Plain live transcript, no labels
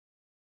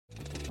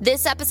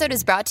This episode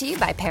is brought to you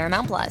by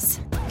Paramount Plus.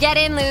 Get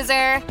in,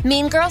 loser!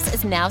 Mean Girls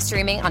is now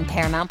streaming on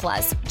Paramount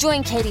Plus.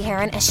 Join Katie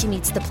Heron as she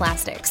meets the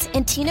plastics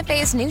in Tina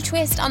Fey's new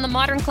twist on the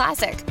modern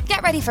classic.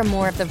 Get ready for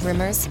more of the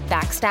rumors,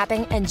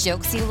 backstabbing, and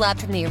jokes you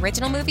loved from the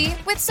original movie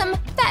with some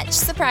fetch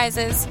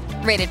surprises.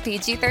 Rated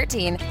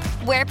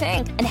PG-13. Wear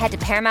pink and head to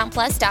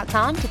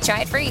ParamountPlus.com to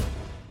try it free.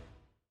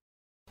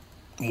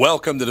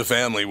 Welcome to the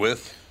family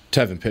with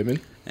Tevin Pittman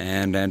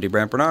and Andy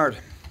Brandt Bernard.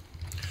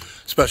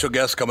 Special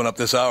guest coming up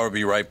this hour.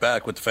 Be right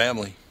back with the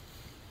family.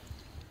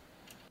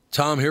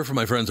 Tom here from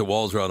my friends at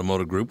Walzer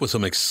Automotive Group with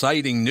some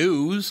exciting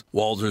news.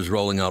 Walzer's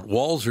rolling out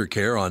Walzer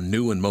Care on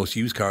new and most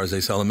used cars they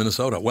sell in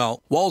Minnesota.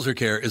 Well, Walzer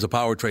Care is a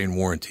powertrain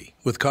warranty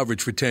with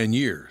coverage for 10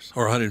 years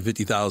or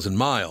 150,000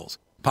 miles.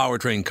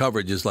 Powertrain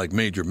coverage is like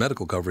major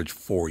medical coverage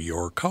for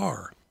your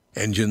car.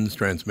 Engines,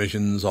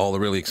 transmissions, all the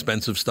really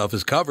expensive stuff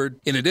is covered.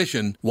 In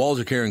addition,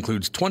 Walzer Care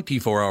includes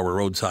 24-hour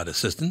roadside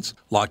assistance,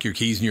 lock your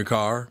keys in your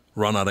car,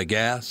 run out of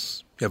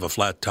gas, you have a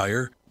flat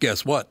tire.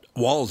 Guess what?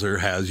 Walzer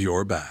has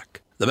your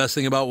back. The best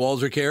thing about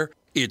Walzer Care,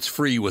 it's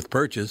free with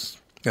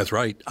purchase. That's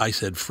right, I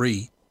said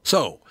free.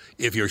 So,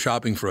 if you're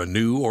shopping for a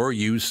new or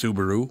used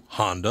Subaru,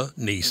 Honda,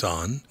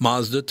 Nissan,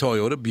 Mazda,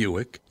 Toyota,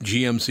 Buick,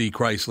 GMC,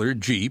 Chrysler,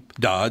 Jeep,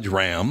 Dodge,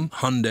 Ram,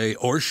 Hyundai,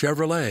 or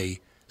Chevrolet,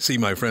 see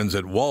my friends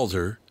at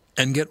Walzer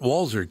and get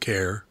Walzer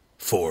Care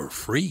for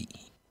free.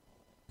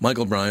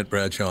 Michael Bryant,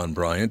 Bradshaw and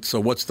Bryant.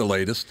 So what's the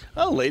latest?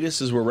 Well, the latest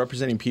is we're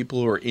representing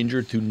people who are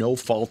injured through no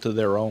fault of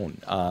their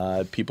own.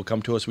 People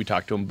come to us. We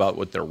talk to them about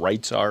what their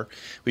rights are.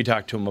 We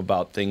talk to them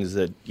about things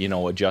that,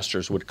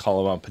 adjusters would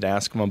call them up and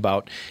ask them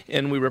about.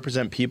 And we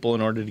represent people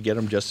in order to get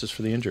them justice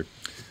for the injured.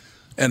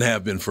 And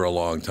have been for a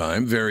long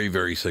time. Very,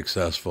 very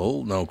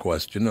successful, no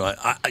question.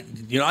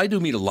 I do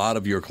meet a lot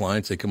of your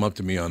clients. They come up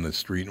to me on the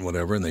street and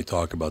whatever, and they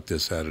talk about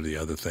this, that, or the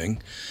other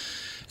thing.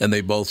 And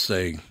they both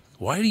say,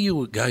 why do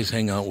you guys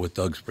hang out with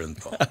Doug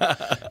Sprinthal?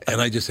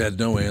 And I just had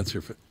no answer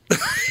for it.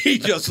 He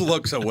just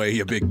looks away,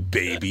 you big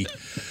baby.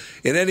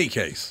 In any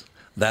case,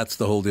 that's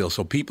the whole deal.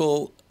 So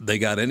people, they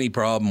got any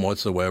problem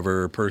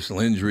whatsoever,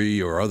 personal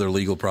injury or other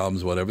legal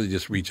problems, whatever, they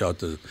just reach out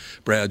to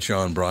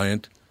Bradshaw and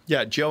Bryant.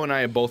 Yeah, Joe and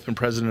I have both been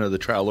president of the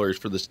trial lawyers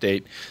for the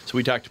state, so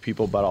we talk to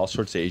people about all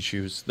sorts of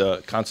issues.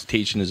 The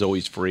consultation is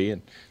always free,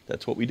 and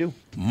that's what we do.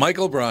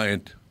 Michael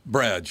Bryant,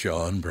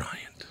 Bradshaw and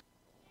Bryant.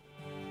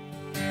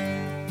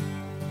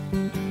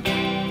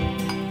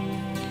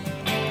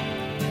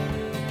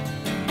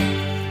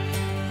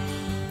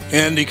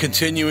 Andy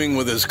continuing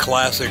with his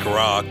classic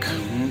rock.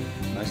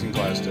 Mm-hmm. Nice and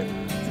classic.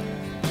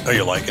 Are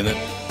you liking it?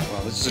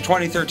 Well, this is a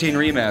 2013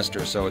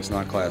 remaster, so it's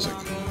not classic.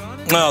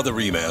 Oh, the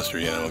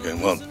remaster, yeah, okay.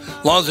 Well,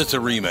 as long as it's a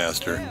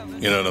remaster,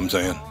 you know what I'm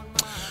saying?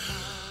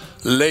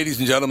 Ladies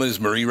and gentlemen, is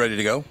Marie ready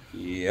to go?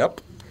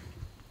 Yep.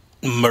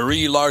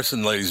 Marie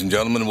Larson, ladies and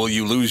gentlemen, will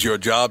you lose your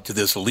job to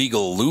this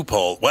legal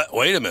loophole?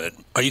 Wait a minute.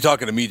 Are you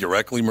talking to me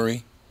directly,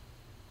 Marie?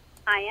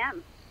 I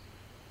am.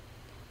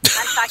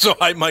 I'm talking so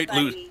to I might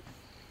lose.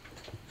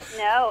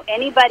 No,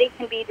 anybody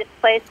can be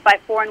displaced by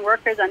foreign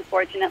workers,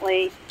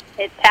 unfortunately.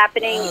 It's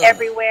happening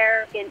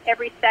everywhere, in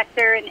every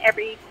sector, in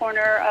every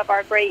corner of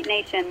our great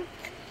nation.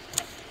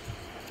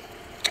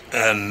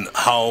 And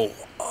how,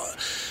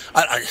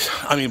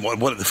 I mean,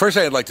 the first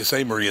thing I'd like to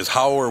say, Marie, is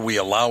how are we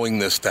allowing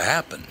this to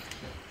happen?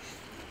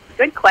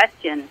 Good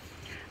question.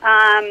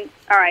 All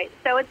right,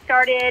 so it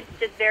started,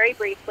 just very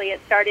briefly,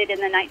 it started in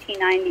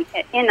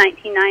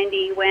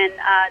 1990 when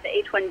the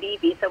H-1B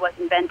visa was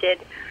invented.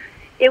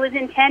 It was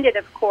intended,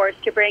 of course,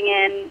 to bring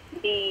in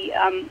the,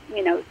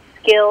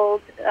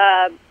 skilled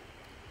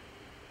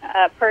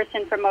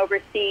person from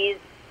overseas,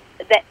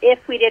 that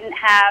if we didn't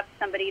have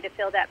somebody to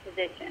fill that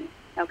position,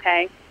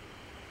 okay?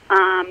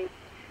 And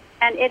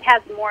it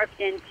has morphed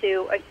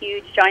into a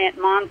huge, giant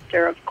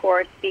monster, of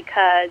course,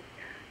 because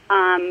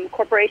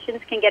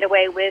corporations can get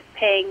away with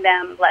paying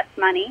them less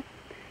money.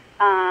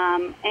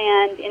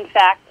 And, in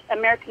fact,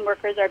 American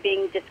workers are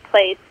being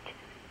displaced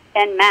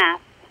en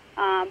masse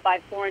by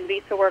foreign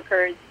visa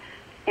workers,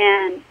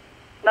 and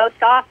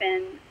most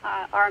often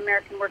our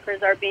American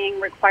workers are being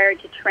required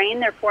to train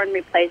their foreign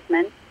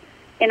replacements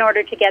in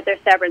order to get their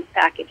severance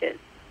packages.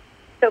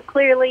 So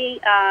clearly,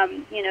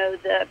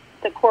 the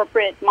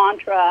corporate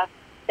mantra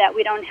that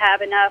we don't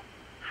have enough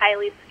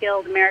highly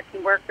skilled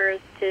American workers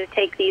to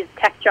take these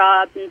tech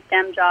jobs and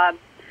STEM jobs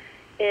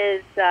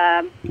is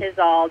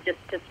all just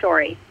a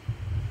story.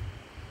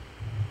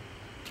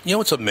 You know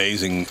what's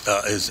amazing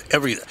is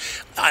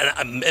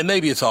and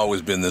maybe it's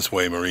always been this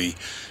way, Marie,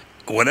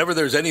 whenever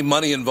there's any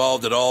money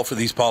involved at all for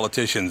these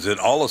politicians, it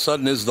all of a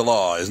sudden is the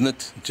law, isn't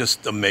it?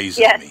 Just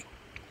amazing to me.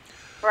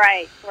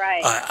 Right.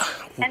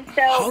 And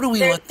so how do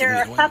we let them there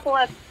are a couple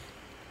of...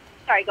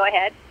 Sorry, go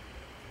ahead.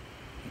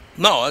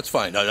 No, that's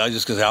fine. I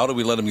just because how do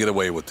we let them get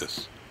away with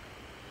this?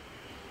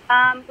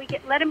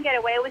 Let them get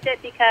away with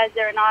it because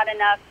there are not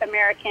enough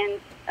Americans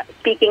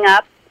speaking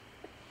up.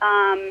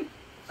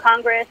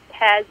 Congress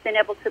has been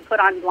able to put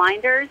on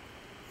blinders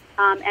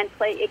and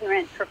play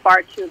ignorant for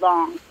far too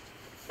long.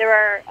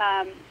 There's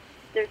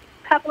a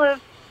couple of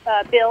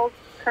bills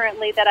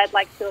currently that I'd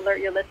like to alert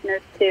your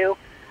listeners to.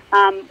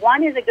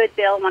 One is a good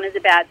bill, one is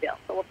a bad bill.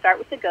 So we'll start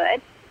with the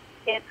good.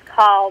 It's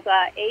called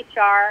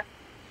H.R.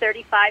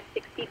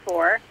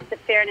 3564, the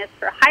Fairness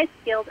for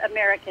High-Skilled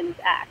Americans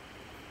Act.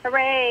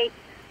 Hooray!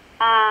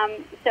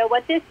 So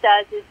what this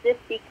does is this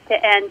seeks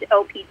to end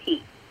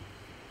OPT.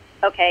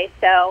 Okay,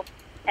 so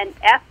an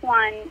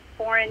F1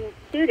 foreign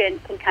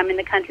student can come in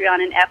the country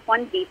on an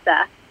F1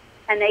 visa,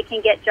 and they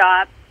can get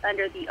jobs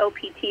under the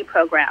OPT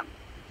program.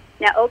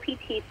 Now,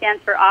 OPT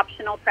stands for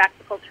Optional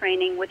Practical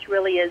Training, which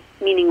really is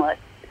meaningless.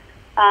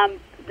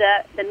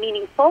 The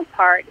meaningful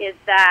part is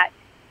that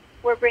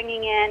we're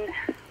bringing in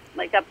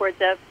like upwards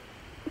of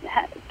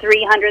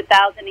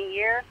 $300,000 a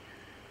year,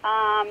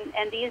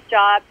 and these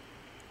jobs,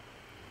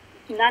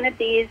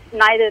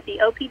 neither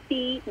the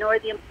OPT nor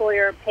the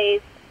employer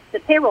pays the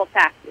payroll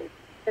taxes.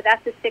 So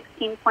that's a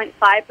 16.5%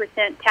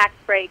 tax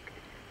break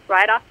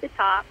right off the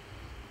top.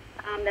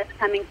 That's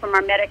coming from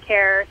our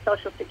Medicare,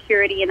 Social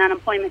Security, and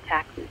unemployment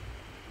taxes.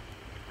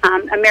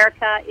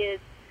 America is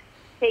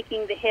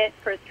taking the hit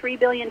for $3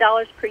 billion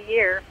per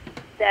year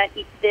that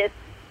this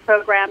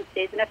program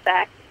stays in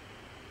effect.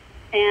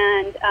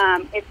 And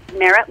it's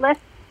meritless.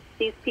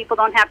 These people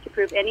don't have to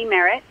prove any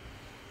merit.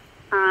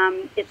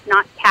 It's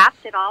not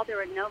capped at all.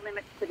 There are no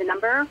limits to the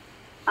number.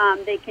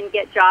 They can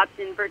get jobs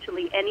in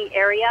virtually any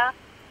area,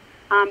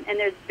 and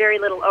there's very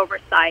little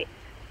oversight.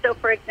 So,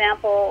 for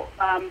example,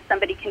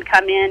 somebody can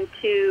come in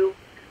to,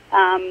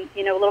 a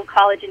little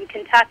college in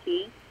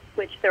Kentucky,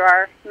 which there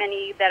are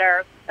many that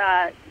are,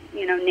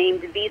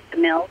 named visa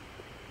mills,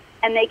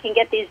 and they can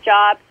get these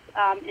jobs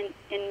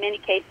in many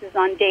cases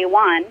on day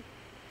one.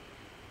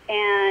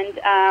 And,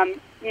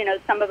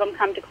 some of them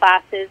come to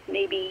classes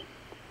maybe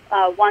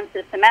once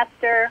a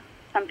semester.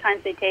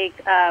 Sometimes they take,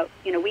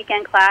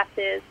 weekend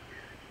classes.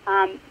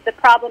 The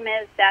problem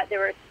is that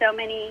there are so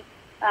many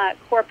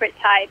corporate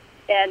types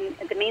and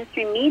the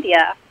mainstream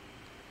media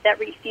that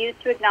refuse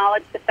to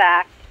acknowledge the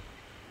fact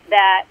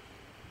that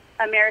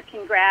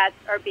American grads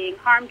are being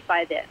harmed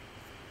by this.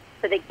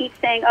 So they keep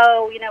saying,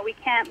 we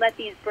can't let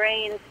these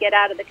brains get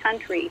out of the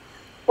country.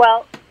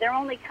 Well, they're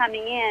only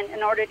coming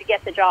in order to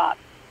get the job.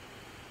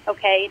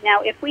 Okay,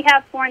 now if we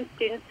have foreign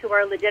students who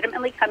are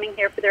legitimately coming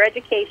here for their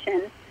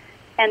education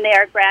and they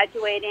are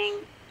graduating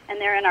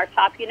and they're in our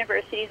top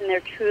universities and they're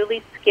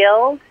truly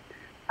skilled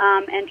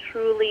and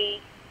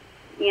truly,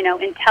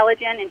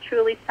 intelligent and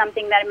truly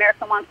something that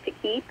America wants to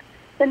keep,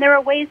 then there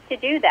are ways to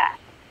do that.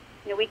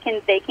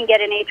 They can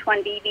get an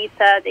H-1B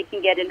visa, they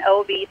can get an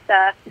O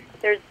visa.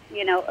 There's,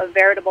 a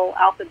veritable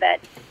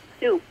alphabet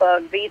soup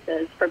of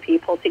visas for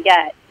people to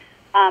get.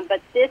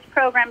 But this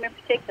program in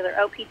particular,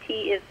 OPT,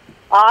 is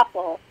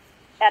awful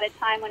at a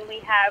time when we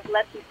have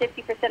less than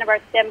 50% of our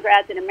STEM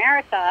grads in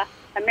America,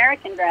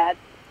 American grads,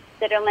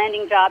 that are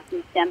landing jobs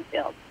in STEM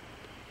fields.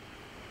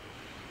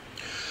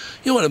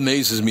 What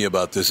amazes me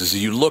about this is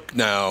you look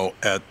now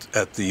at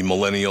the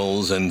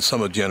millennials and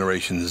some of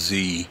Generation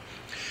Z,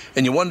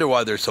 and you wonder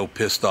why they're so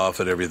pissed off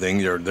at everything.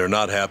 They're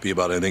not happy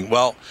about anything.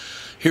 Well,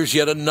 here's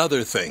yet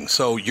another thing.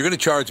 So you're going to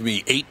charge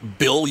me $8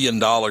 billion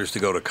to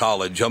go to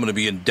college. I'm going to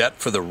be in debt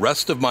for the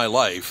rest of my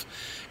life.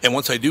 And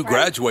once I do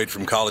graduate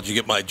from college and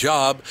get my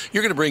job,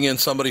 you're going to bring in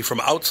somebody from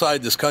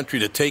outside this country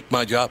to take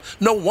my job.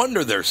 No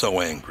wonder they're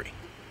so angry.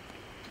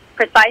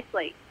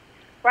 Precisely.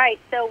 Right.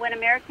 So when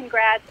American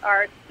grads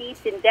are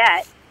steeped in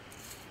debt,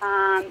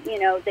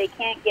 they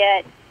can't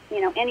get,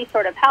 any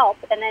sort of help.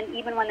 And then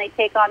even when they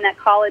take on that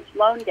college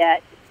loan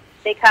debt,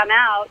 they come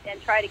out and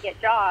try to get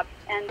jobs,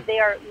 and they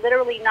are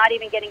literally not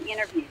even getting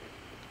interviews.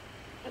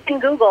 You can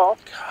Google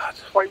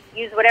or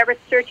use whatever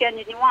search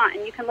engine you want,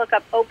 and you can look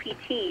up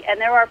OPT, and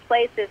there are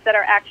places that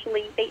are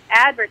actually, they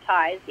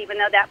advertise, even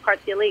though that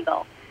part's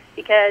illegal,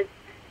 because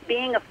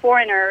being a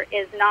foreigner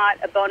is not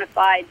a bona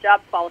fide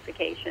job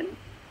qualification.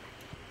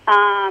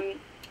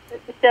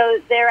 So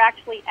they're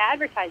actually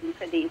advertising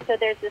for these. So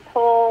there's this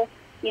whole,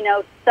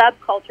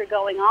 subculture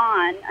going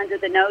on under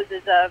the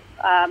noses of,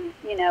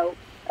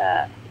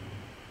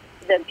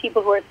 the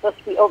people who are supposed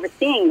to be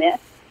overseeing this,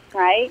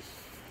 right?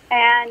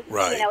 And,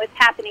 it's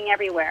happening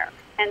everywhere.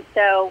 And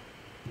so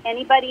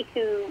anybody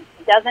who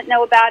doesn't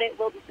know about it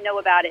will know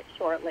about it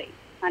shortly,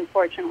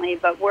 unfortunately.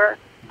 But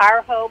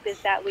our hope is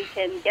that we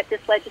can get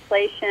this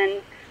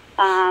legislation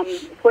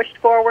pushed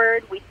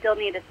forward. We still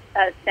need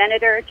a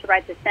senator to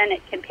write the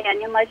Senate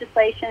companion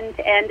legislation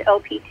to end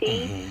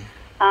OPT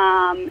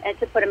and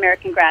to put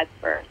American grads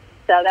first.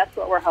 So that's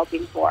what we're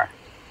hoping for.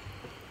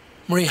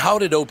 Marie, how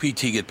did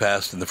OPT get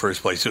passed in the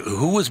first place?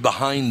 Who was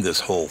behind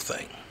this whole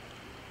thing?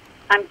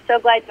 I'm so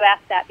glad you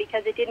asked that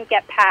because it didn't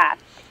get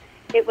passed.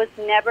 It was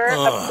never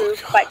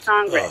approved by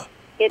Congress.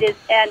 It is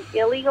an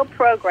illegal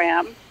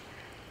program.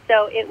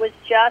 So it was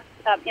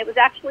it was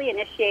actually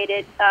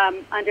initiated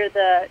under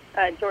the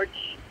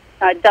George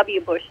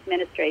W. Bush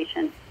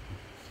administration.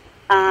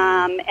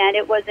 And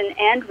it was an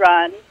end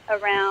run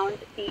around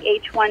the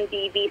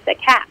H-1B visa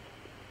cap.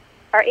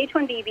 Our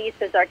H-1B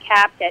visas are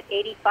capped at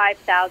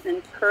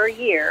 $85,000 per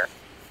year,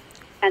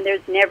 and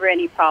there's never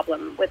any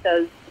problem with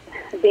those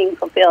being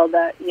fulfilled.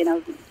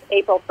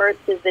 April 1st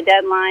is the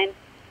deadline.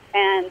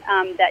 and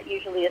that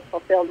usually is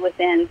fulfilled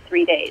within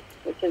 3 days,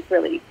 which is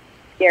really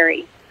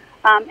scary.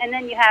 And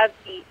then you have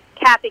the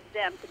cap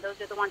exempt, and those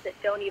are the ones that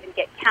don't even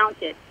get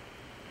counted.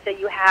 So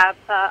you have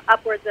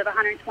upwards of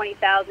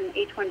 120,000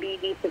 H-1B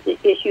visas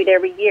issued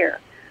every year.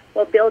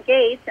 Well, Bill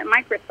Gates at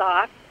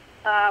Microsoft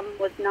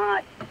was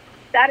not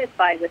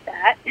satisfied with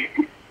that,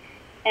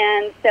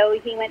 and so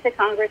he went to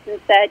Congress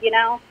and said,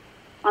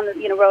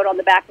 wrote on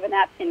the back of a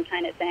napkin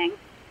kind of thing,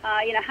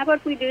 how about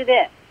if we do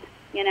this?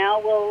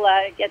 We'll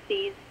get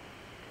these,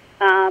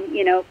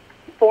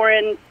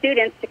 foreign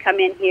students to come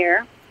in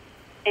here,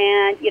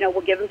 and,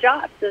 we'll give them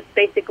jobs. So it's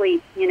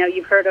basically,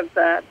 you've heard of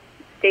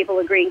staple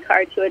a green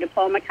card to a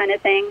diploma kind of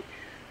thing.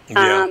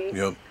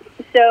 Yep.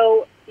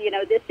 So,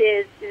 this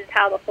is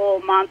how the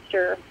whole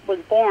monster was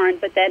born,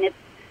 but then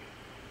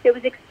it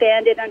was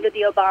expanded under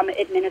the Obama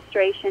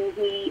administration.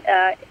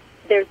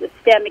 There's a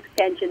STEM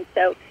extension,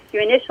 so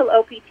your initial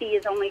OPT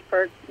is only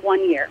for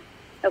 1 year,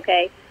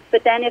 okay?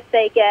 But then if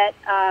they get,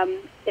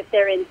 if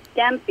they're in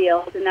STEM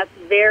fields, and that's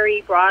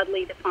very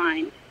broadly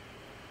defined,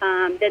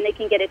 then they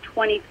can get a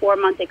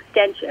 24-month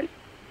extension.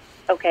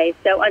 Okay,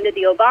 so under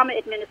the Obama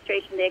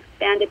administration, they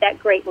expanded that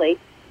greatly.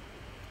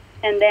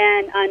 And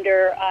then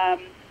under,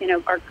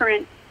 our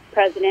current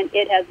president,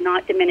 it has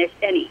not diminished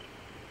any.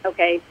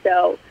 Okay,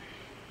 so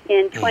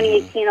in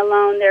 2018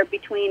 alone, they're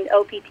between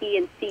OPT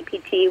and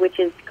CPT, which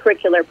is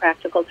curricular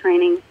practical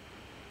training.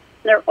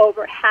 There are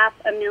over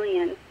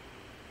 500,000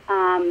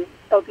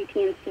 OPT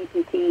and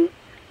CPT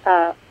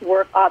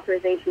work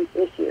authorizations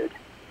issued.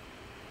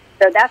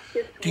 So that's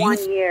just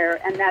 1 year,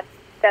 and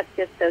that's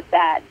just so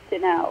sad to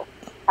know.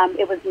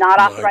 It was not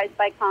authorized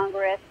by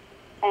Congress,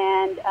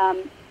 and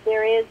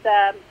there is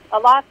a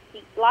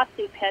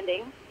lawsuit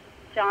pending.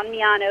 John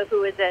Miano,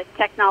 who is a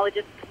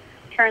technologist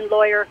turned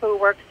lawyer who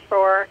works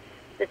for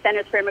the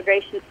Centers for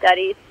Immigration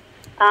Studies,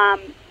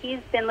 he's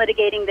been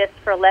litigating this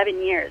for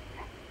 11 years.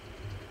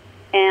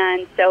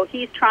 And so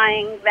he's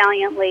trying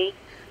valiantly,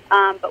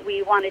 but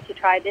we wanted to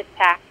try this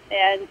tack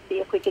and see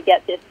if we could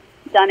get this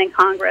done in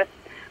Congress,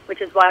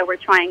 which is why we're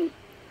trying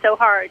so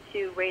hard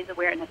to raise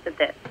awareness of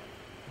this.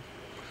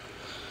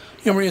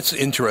 Marie, it's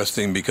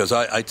interesting because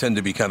I tend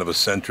to be kind of a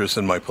centrist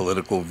in my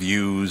political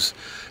views,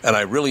 and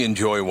I really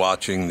enjoy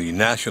watching the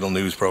national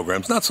news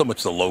programs, not so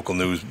much the local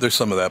news, there's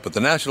some of that, but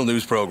the national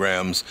news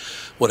programs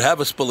would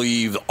have us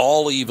believe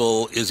all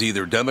evil is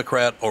either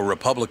Democrat or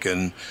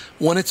Republican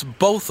when it's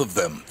both of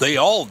them. They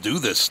all do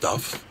this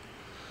stuff.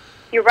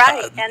 You're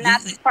right, and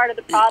that's part of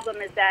the problem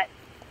is that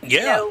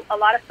a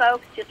lot of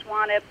folks just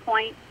want to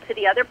point to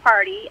the other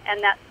party,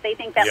 and that they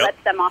think that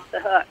lets them off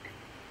the hook.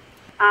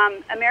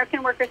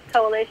 American Workers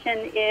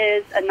Coalition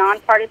is a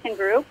nonpartisan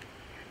group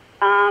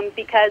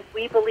because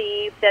we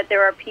believe that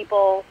there are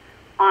people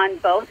on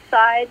both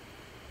sides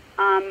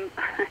and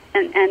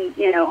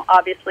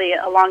obviously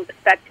along the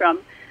spectrum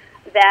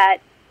that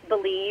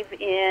believe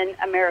in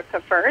America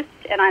first,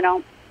 and I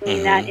don't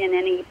mean that in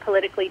any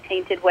politically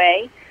tainted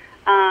way.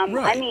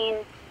 I mean,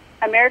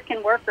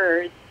 American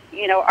workers,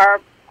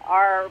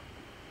 our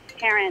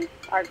parents,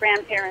 our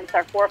grandparents,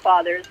 our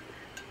forefathers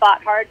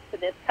fought hard for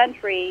this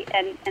country,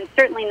 and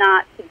certainly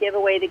not to give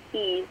away the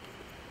keys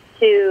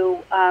to,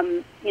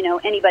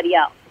 anybody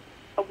else.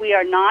 We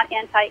are not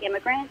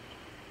anti-immigrant,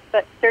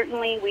 but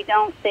certainly we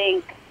don't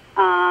think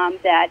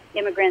that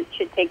immigrants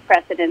should take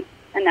precedence,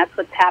 and that's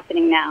what's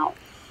happening now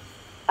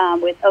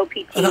with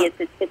OPT.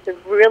 It's a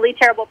really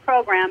terrible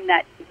program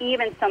that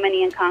even so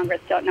many in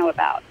Congress don't know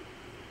about.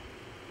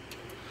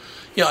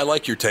 Yeah, I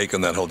like your take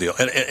on that whole deal.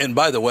 And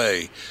by the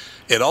way,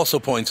 it also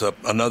points up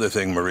another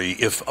thing, Marie.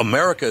 If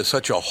America is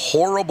such a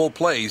horrible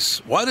place,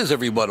 why does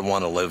everybody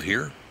want to live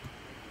here?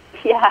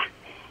 Yeah,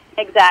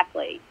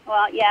 exactly.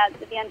 Well, yeah,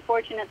 the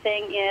unfortunate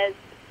thing is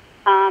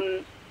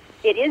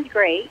it is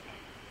great,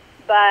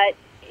 but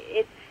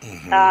it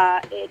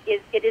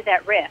is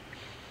at risk.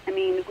 I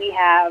mean, we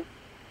have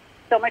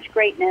so much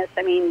greatness.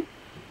 I mean,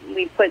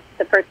 we put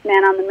the first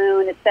man on the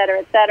moon, et cetera,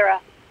 et cetera.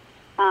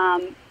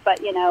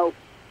 But,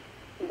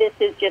 this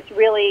is just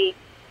really...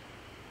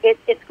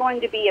 It's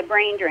going to be a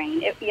brain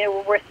drain.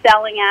 We're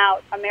selling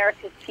out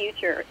America's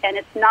future, and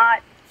it's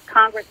not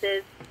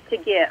Congress's to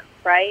give,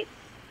 right?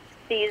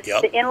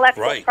 The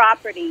intellectual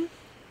property,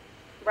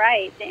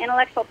 right? The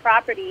intellectual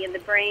property in the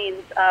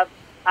brains of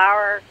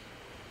our,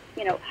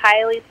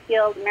 highly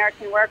skilled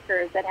American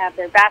workers that have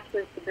their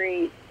bachelor's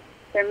degrees,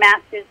 their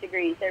master's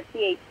degrees, their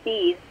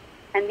PhDs,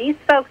 and these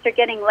folks are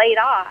getting laid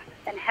off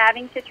and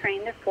having to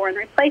train their foreign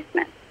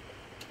replacements.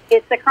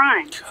 It's a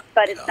crime,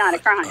 but it's not a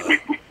crime.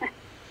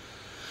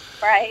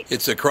 Right.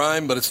 It's a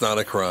crime, but it's not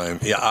a crime.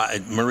 Yeah,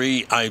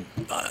 Marie,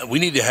 we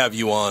need to have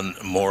you on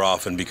more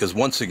often because,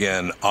 once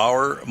again,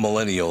 our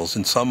millennials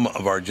and some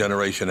of our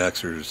Generation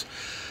Xers,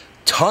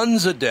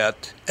 tons of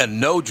debt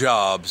and no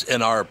jobs,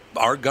 and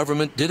our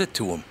government did it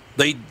to them.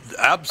 They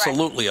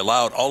absolutely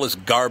allowed all this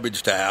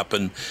garbage to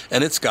happen,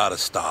 and it's got to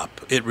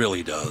stop. It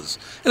really does.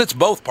 And it's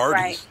both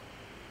parties.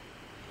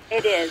 Right.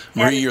 It is.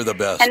 Marie, you're the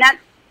best. And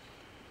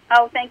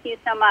thank you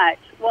so much.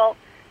 Well,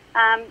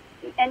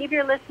 any of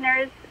your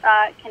listeners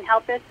can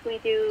help us. We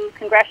do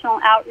congressional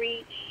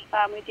outreach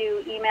We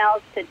do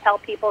emails to tell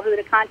people who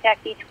to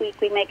contact each week.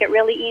 We make it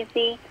really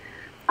easy.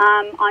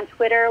 On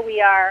Twitter,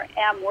 we are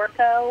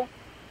AmWorko,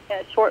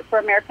 short for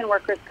American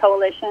Workers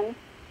Coalition.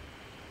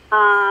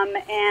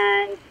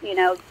 And,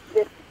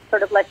 this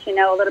sort of lets you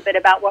know a little bit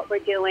about what we're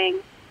doing.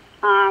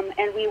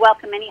 And we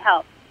welcome any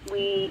help.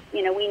 We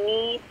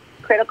need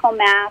critical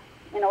mass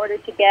in order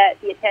to get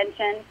the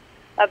attention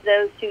of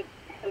those who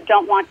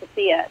don't want to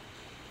see it.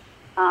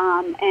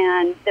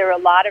 And there are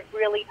a lot of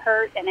really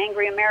hurt and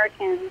angry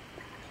Americans,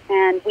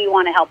 and we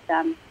want to help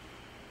them.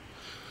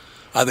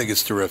 I think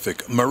it's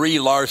terrific. Marie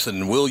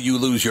Larson, will you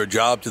lose your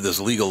job to this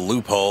legal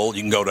loophole?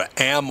 You can go to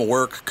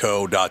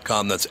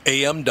amworkco.com. That's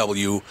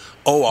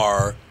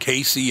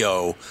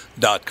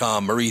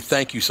AMWORKCO.com. Marie,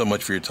 thank you so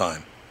much for your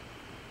time.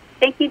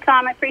 Thank you,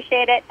 Tom. I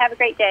appreciate it. Have a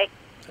great day.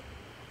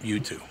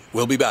 You too.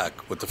 We'll be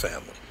back with the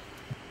family.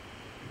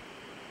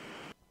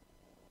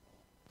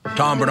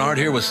 Tom Bernard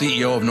here with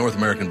CEO of North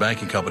American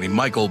Banking Company,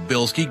 Michael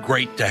Bilski.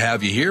 Great to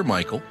have you here,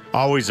 Michael.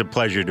 Always a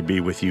pleasure to be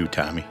with you,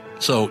 Tommy.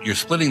 So you're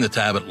splitting the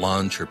tab at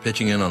lunch or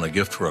pitching in on a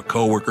gift for a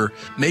coworker.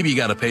 Maybe you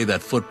got to pay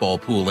that football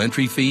pool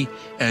entry fee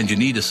and you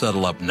need to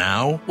settle up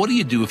now. What do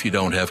you do if you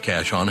don't have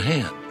cash on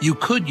hand? You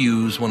could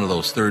use one of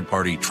those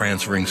third-party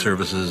transferring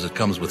services that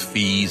comes with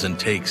fees and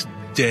takes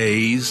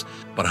days.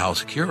 But how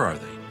secure are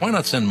they? Why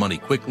not send money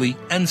quickly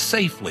and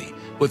safely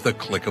with the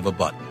click of a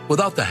button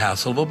without the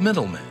hassle of a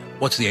middleman?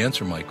 What's the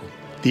answer, Michael?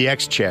 The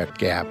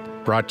X-Check app,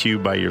 brought to you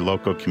by your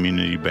local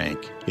community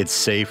bank. It's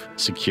safe,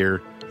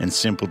 secure, and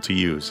simple to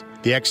use.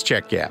 The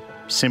X-Check app.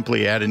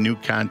 Simply add a new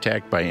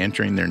contact by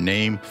entering their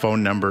name,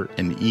 phone number,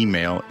 and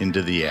email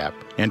into the app.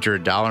 Enter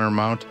a dollar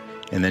amount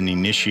and then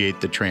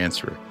initiate the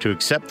transfer. To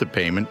accept the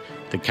payment,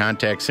 the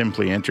contact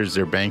simply enters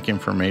their bank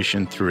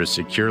information through a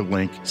secure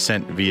link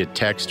sent via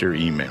text or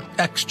email.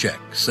 X-Check,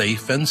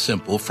 safe and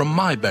simple from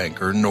my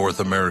banker, North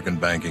American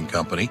Banking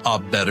Company. A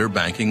better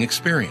banking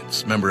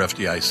experience. Member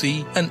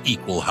FDIC, an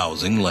equal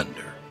housing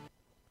lender.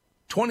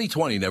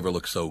 2020 never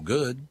looked so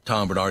good.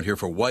 Tom Bernard here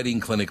for Whiting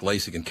Clinic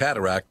LASIK and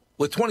Cataract.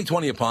 With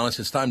 2020 upon us,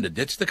 it's time to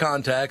ditch the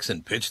contacts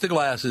and pitch the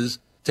glasses.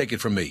 Take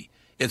it from me.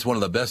 It's one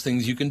of the best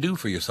things you can do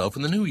for yourself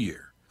in the new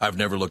year. I've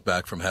never looked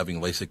back from having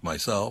LASIK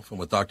myself, and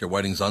with Dr.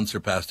 Whiting's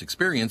unsurpassed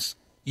experience,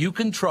 you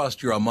can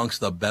trust you're amongst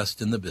the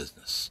best in the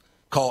business.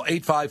 Call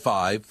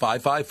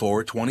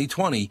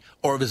 855-554-2020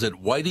 or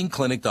visit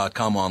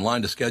whitingclinic.com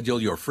online to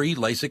schedule your free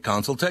LASIK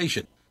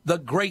consultation. The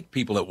great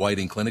people at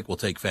Whiting Clinic will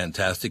take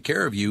fantastic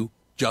care of you,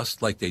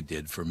 just like they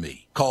did for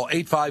me. Call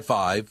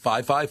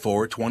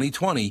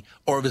 855-554-2020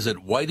 or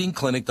visit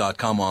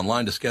whitingclinic.com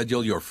online to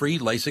schedule your free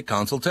LASIK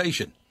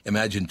consultation.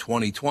 Imagine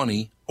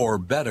 2020 or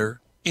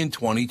better in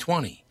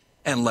 2020.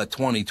 And let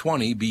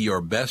 2020 be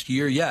your best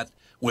year yet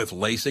with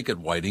LASIK at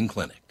Whiting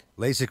Clinic.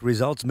 LASIK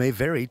results may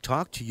vary.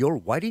 Talk to your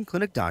Whiting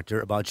Clinic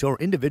doctor about your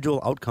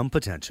individual outcome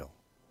potential.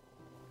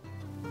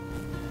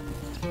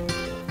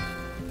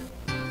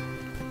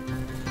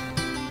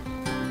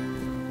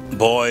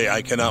 Boy,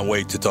 I cannot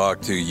wait to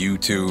talk to you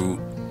two,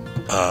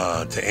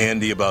 to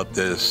Andy about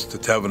this, to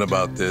Tevin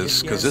about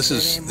this, because this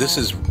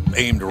is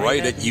aimed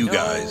right at you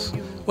guys.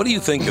 What do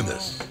you think of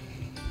this?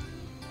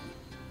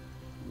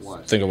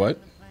 What? Think of what?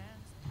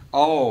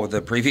 Oh,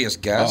 the previous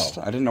guest?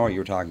 I didn't know what you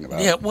were talking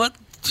about. Yeah, what?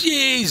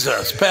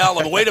 Jesus, pal,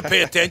 I'm a way to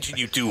pay attention,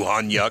 you two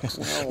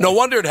hunyucks. No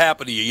wonder it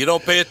happened to you. You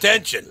don't pay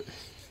attention.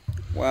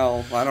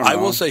 Well, I don't know. I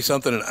will say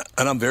something,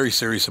 and I'm very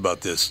serious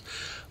about this.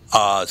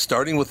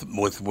 Starting with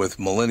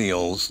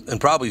millennials, and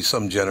probably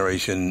some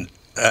Generation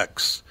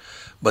X,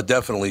 but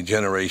definitely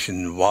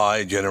Generation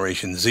Y,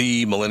 Generation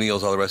Z,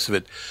 millennials, all the rest of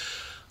it.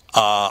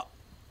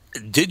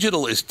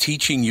 Digital is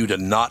teaching you to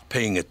not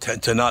pay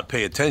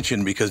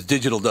attention because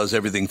digital does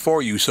everything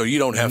for you, so you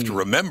don't have to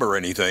remember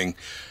anything.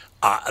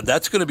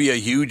 That's going to be a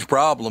huge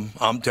problem,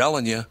 I'm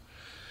telling you.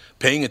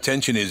 Paying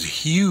attention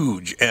is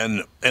huge,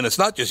 and it's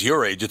not just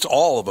your age, it's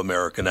all of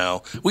America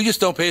now. We just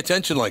don't pay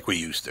attention like we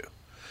used to.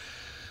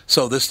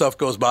 So this stuff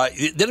goes by.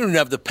 They don't even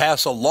have to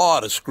pass a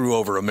law to screw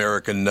over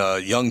American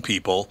young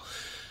people,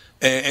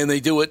 and they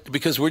do it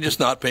because we're just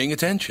not paying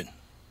attention.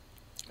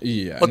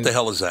 Yeah. What the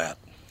hell is that?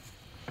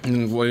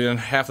 And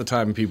half the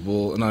time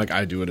people, and like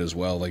I do it as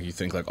well, like you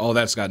think like, oh,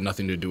 that's got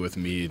nothing to do with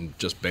me, and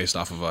just based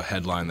off of a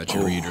headline that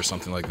you read or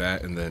something like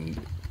that, and then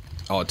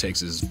all it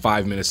takes is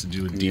 5 minutes to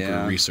do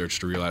deeper research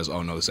to realize,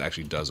 oh no, this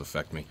actually does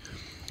affect me.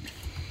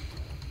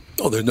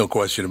 Oh, there's no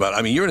question about it.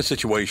 I mean, you're in a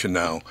situation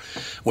now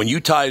when you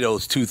tie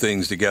those two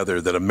things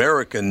together, that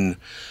American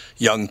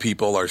young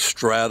people are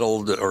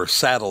saddled,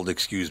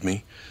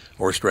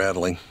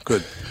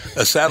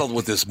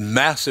 with this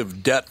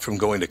massive debt from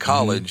going to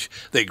college.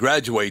 They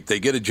graduate, they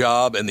get a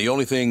job, and the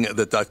only thing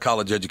that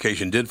college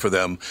education did for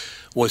them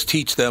was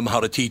teach them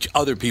how to teach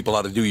other people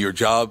how to do your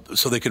job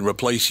so they can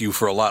replace you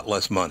for a lot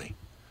less money.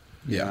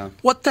 Yeah.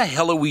 What the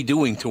hell are we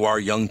doing to our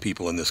young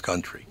people in this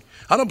country?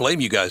 I don't blame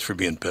you guys for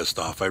being pissed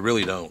off. I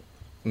really don't.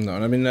 No,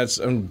 I mean,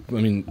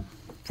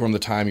 from the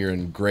time you're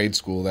in grade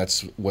school,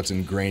 that's what's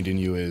ingrained in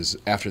you is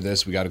after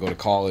this, we got to go to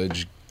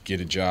college, get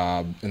a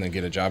job, and then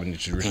get a job, and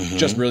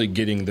just really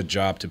getting the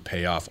job to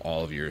pay off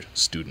all of your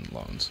student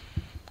loans.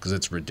 because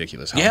it's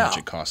ridiculous how much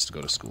it costs to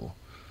go to school.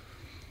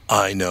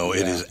 I know.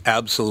 It is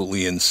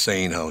absolutely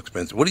insane how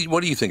expensive. What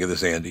do you think of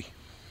this, Andy?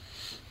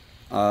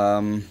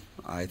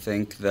 I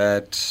think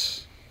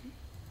that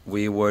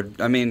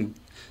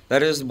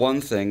that is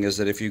one thing, is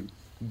that if you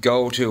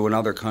go to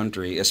another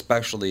country,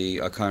 especially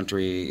a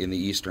country in the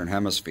Eastern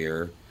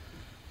Hemisphere,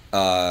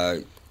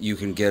 you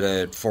can get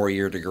a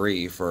 4-year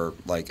degree for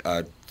like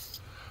a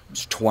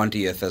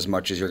 20th as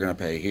much as you're going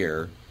to pay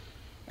here.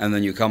 And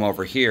then you come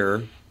over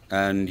here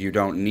and you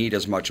don't need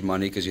as much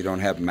money because you don't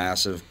have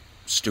massive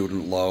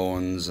student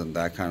loans and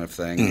that kind of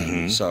thing. Mm-hmm.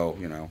 And so,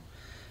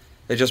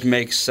 it just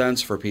makes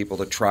sense for people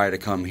to try to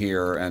come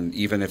here, and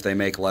even if they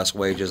make less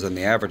wages than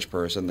the average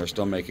person, they're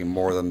still making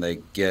more than they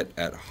get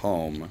at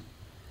home.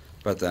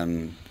 But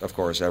then, of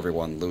course,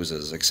 everyone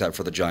loses except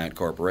for the giant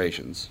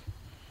corporations.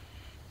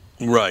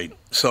 Right.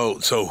 So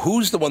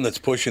who's the one that's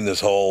pushing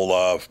this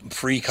whole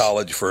free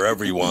college for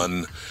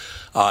everyone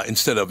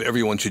instead of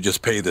everyone should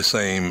just pay the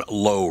same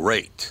low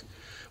rate?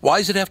 Why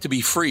does it have to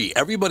be free?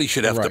 Everybody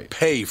should have to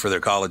pay for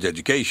their college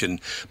education,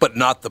 but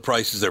not the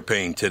prices they're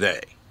paying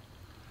today.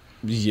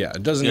 Yeah,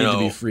 it doesn't need to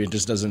be free. It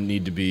just doesn't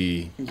need to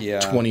be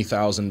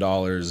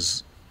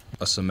 $20,000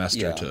 a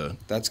semester to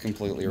that's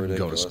completely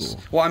ridiculous. Go to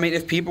school. Well, I mean,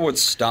 if people would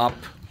stop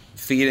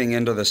feeding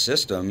into the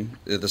system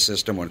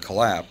would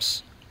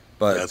collapse.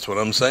 But that's what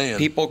I'm saying.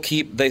 People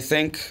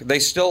they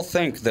still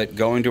think that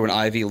going to an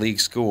Ivy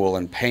League school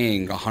and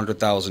paying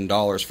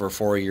 $100,000 for a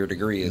 4-year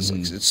degree is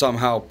it's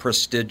somehow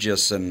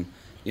prestigious, and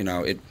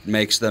it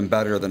makes them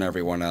better than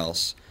everyone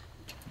else.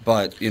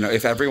 But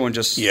if everyone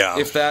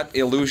if that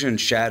illusion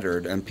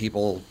shattered and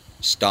people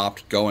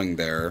stopped going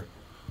there,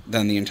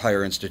 then the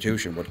entire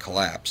institution would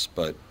collapse.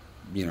 But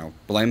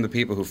blame the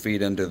people who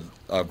feed into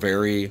a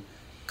very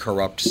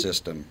corrupt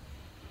system.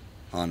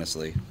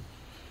 Honestly.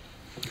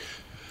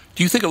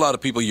 Do you think a lot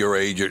of people your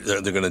age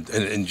they're going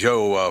to? And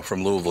Joe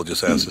from Louisville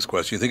just asked this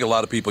question. You think a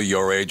lot of people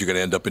your age are going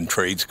to end up in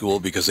trade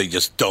school because they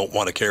just don't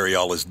want to carry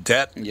all this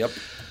debt? Yep.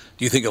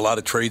 Do you think a lot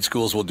of trade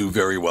schools will do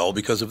very well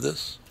because of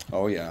this?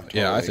 Oh yeah.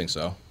 Totally. Yeah, I think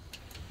so.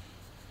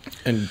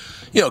 And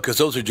because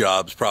those are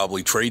jobs,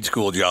 probably trade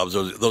school jobs.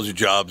 Those are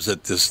jobs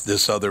that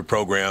this other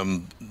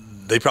program,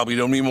 they probably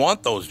don't even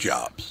want those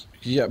jobs.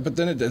 Yeah, but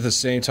then at the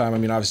same time, I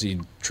mean, obviously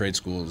trade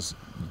schools,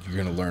 you're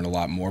going to learn a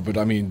lot more. But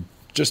I mean,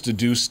 just to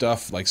do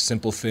stuff like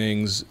simple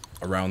things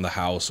around the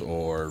house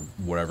or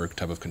whatever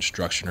type of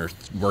construction or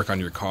work on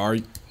your car,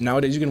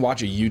 nowadays you can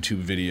watch a YouTube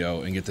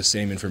video and get the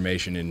same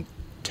information in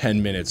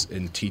 10 minutes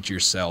and teach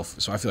yourself.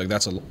 So I feel like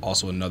that's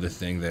also another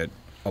thing that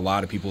a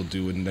lot of people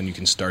do, and then you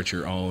can start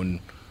your own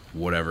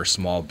whatever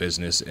small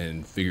business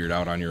and figure it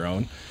out on your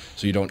own.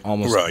 So you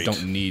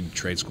don't need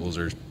trade schools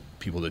or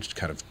people that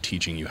kind of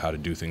teaching you how to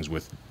do things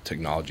with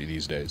technology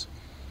these days.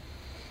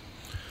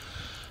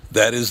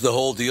 That is the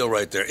whole deal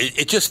right there.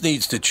 It just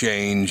needs to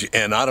change,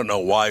 and I don't know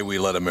why we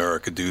let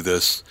America do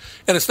this.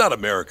 And it's not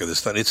America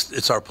this time.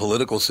 It's our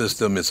political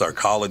system. It's our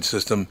college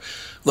system.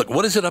 Look,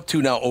 what is it up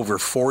to now? Over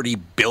 $40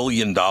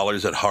 billion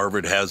that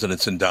Harvard has in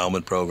its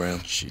endowment program.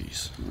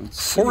 Jeez.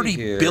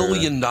 $40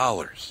 billion.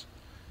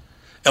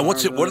 And what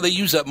do they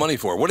use that money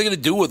for? What are they going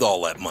to do with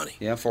all that money?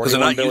 Yeah, $41 billion. Because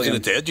they're not using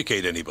it to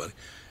educate anybody.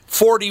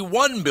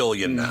 $41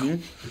 billion now.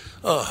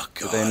 Oh,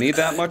 God. Do they need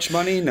that much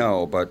money?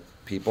 No, but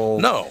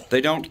people,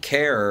 they don't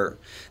care.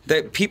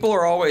 People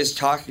are always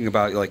talking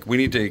about, like, we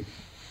need to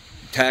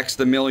tax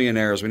the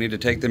millionaires, we need to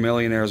take the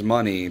millionaires'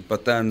 money,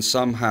 but then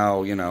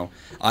somehow,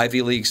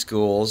 Ivy League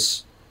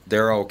schools,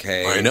 they're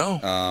okay. I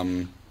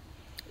know.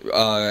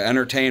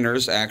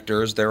 Entertainers,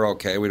 actors, they're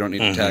okay. We don't need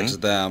to tax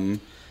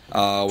them.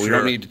 We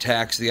don't need to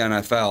tax the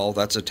NFL.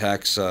 That's a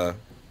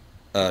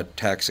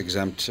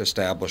tax-exempt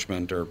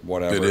establishment or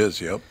whatever. It is,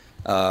 yep.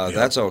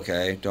 That's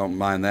okay. Don't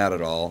mind that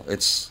at all.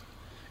 It's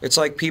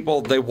like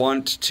people, they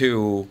want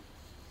to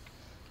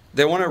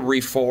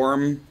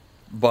reform,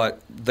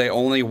 but they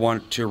only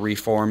want to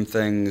reform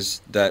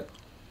things that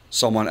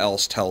someone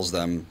else tells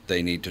them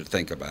they need to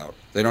think about.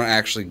 They don't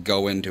actually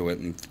go into it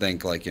and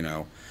think, like,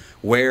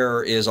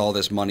 where is all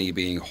this money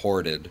being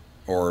hoarded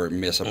or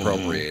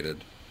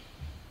misappropriated?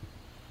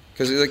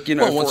 Because, if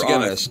we're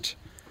honest,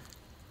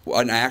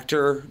 an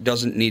actor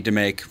doesn't need to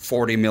make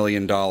 $40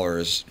 million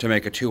to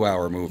make a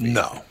 2-hour movie.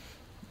 No.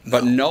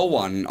 But no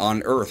one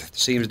on Earth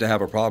seems to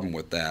have a problem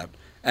with that.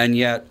 And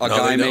yet, a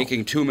guy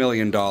making $2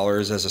 million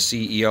as a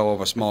CEO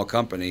of a small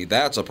company,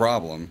 that's a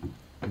problem.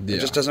 Yeah. It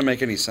just doesn't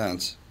make any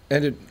sense.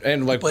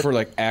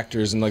 For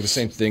actors, and like the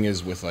same thing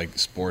is with like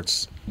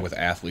sports with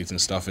athletes and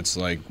stuff. It's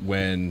like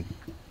when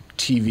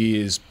TV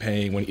is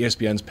paying, when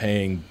ESPN's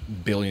paying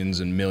billions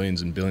and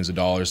millions and billions of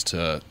dollars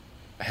to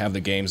have the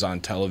games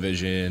on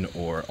television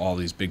or all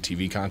these big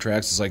TV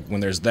contracts. It's like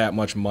when there's that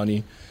much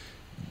money,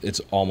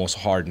 it's almost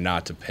hard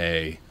not to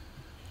pay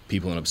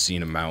people an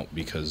obscene amount,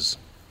 because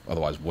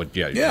otherwise, what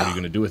are you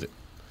going to do with it?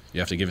 You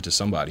have to give it to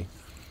somebody.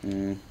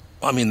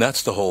 I mean,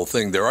 that's the whole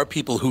thing. There are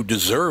people who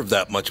deserve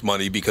that much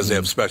money because they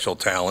have special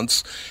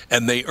talents,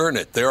 and they earn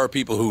it. There are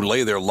people who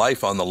lay their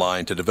life on the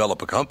line to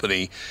develop a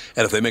company,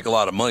 and if they make a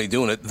lot of money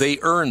doing it, they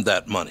earn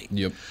that money.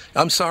 Yep.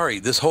 I'm sorry,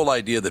 this whole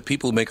idea that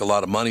people who make a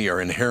lot of money are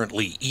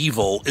inherently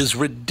evil is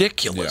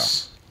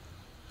ridiculous.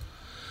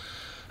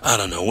 I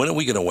don't know. When are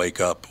we going to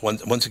wake up?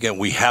 Once again,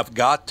 we have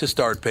got to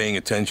start paying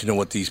attention to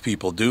what these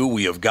people do.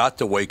 We have got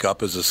to wake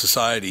up as a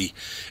society.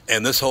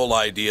 And this whole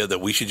idea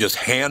that we should just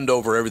hand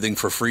over everything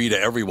for free to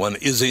everyone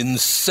is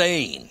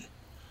insane.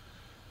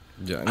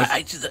 Yeah,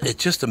 It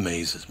just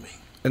amazes me.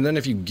 And then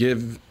if you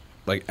give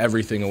like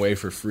everything away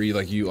for free,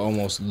 like you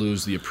almost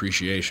lose the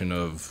appreciation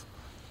of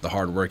the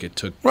hard work it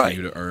took for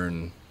you to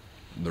earn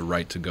the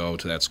right to go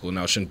to that school.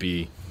 Now, it shouldn't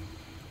be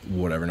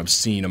an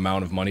obscene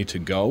amount of money to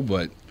go,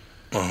 but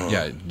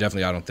yeah,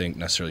 definitely I don't think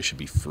necessarily should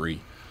be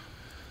free.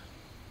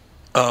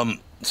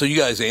 So you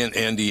guys,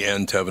 Andy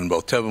and Tevin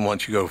both. Tevin, why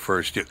don't you go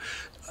first?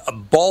 A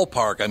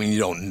ballpark, I mean, you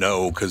don't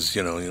know because,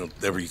 you know,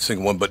 every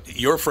single one, but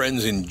your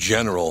friends in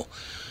general,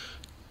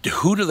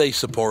 who do they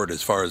support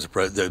as far as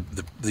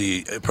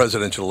the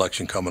presidential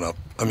election coming up?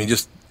 I mean,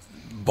 just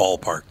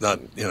ballpark, not,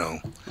 you know.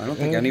 I don't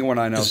think anyone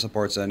I know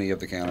supports any of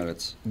the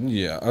candidates.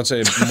 Yeah, I'd say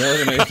more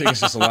than anything,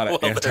 it's just a lot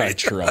of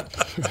anti-Trump.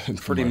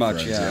 Pretty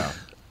much, yeah.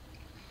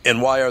 And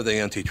why are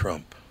they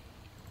anti-Trump?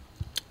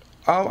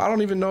 I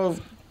don't even know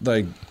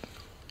I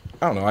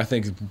don't know. I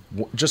think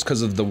just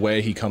because of the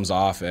way he comes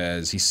off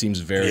as he seems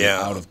very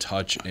out of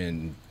touch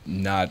and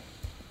not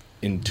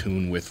in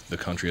tune with the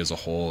country as a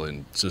whole,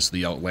 and just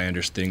the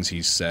outlandish things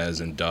he says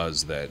and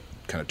does that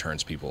kind of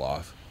turns people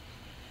off.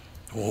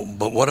 Well,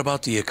 but what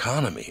about the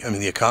economy? I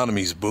mean, the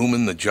economy's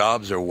booming. The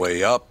jobs are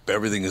way up.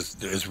 Everything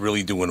is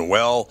really doing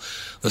well.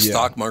 The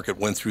stock market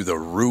went through the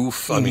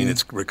roof. I mean,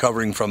 it's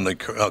recovering from the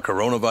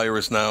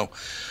coronavirus now.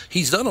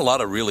 He's done a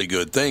lot of really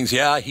good things.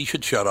 Yeah, he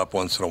should shut up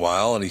once in a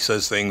while. And he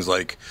says things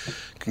like,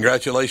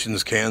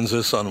 congratulations,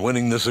 Kansas, on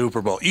winning the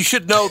Super Bowl. You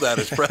should know that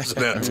as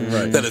president,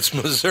 that it's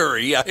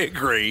Missouri. I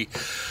agree.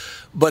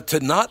 But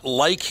to not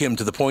like him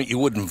to the point you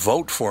wouldn't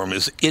vote for him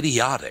is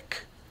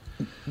idiotic.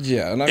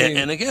 Yeah, and I mean...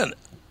 And again...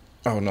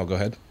 Oh, no, go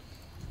ahead.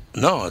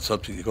 No, it's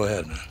up to you. Go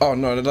ahead. Oh,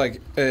 no,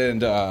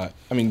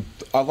 I mean,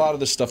 a lot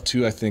of the stuff,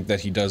 too, I think that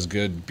he does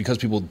good. Because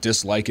people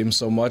dislike him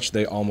so much,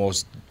 they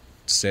almost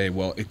say,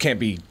 well, it can't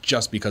be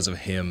just because of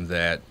him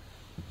that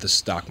the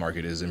stock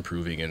market is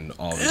improving and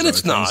all these other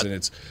things. Not.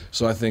 And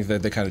so I think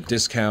that they kind of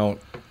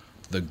discount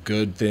the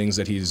good things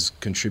that he's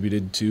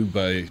contributed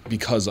to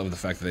because of the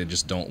fact that they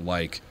just don't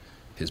like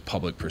his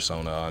public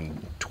persona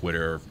on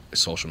Twitter,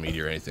 social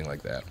media, or anything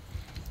like that.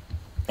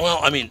 Well,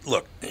 I mean,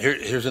 look,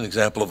 here's an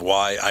example of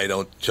why I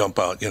don't jump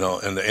out,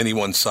 on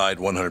anyone's side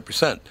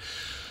 100%.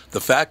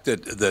 The fact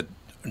that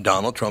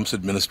Donald Trump's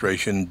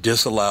administration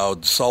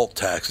disallowed SALT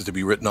taxes to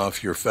be written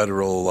off your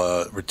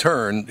federal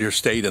return, your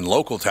state and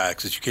local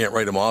taxes, you can't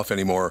write them off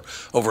anymore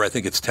over, I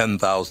think it's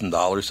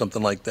 $10,000,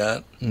 something like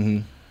that. Mm-hmm.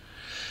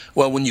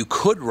 Well, when you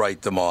could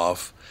write them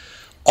off,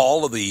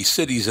 all of the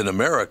cities in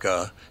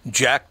America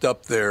jacked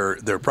up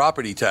their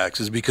property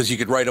taxes because you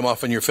could write them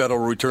off on your federal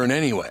return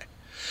anyway.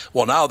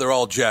 Well, now they're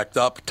all jacked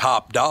up,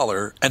 top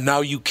dollar, and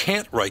now you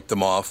can't write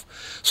them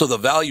off, so the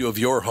value of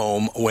your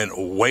home went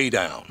way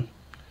down.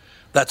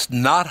 That's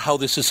not how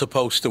this is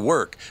supposed to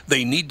work.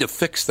 They need to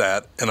fix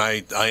that, and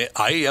I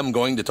am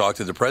going to talk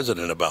to the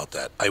president about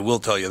that. I will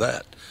tell you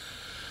that.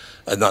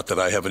 Not that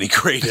I have any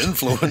great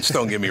influence,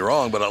 don't get me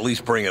wrong, but at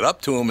least bring it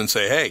up to him and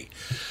say, hey,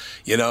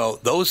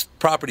 those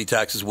property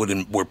taxes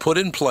were put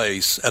in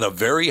place at a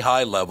very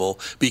high level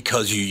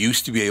because you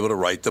used to be able to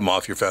write them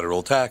off your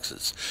federal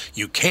taxes.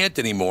 You can't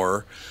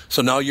anymore,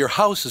 so now your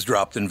house has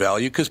dropped in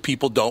value because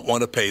people don't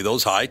want to pay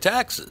those high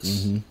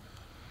taxes. Mm-hmm.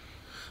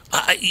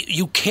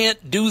 You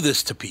can't do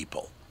this to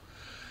people.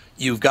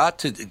 You've got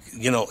to,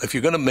 if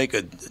you're going to make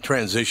a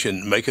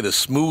transition, make it a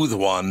smooth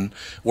one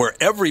where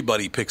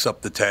everybody picks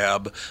up the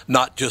tab,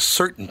 not just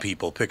certain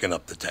people picking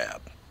up the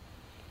tab.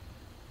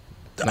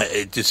 No.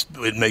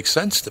 It makes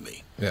sense to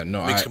me. Yeah,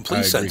 no, it makes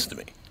complete sense to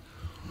me.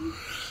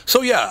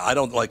 So, yeah, I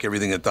don't like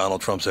everything that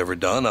Donald Trump's ever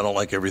done. I don't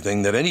like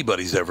everything that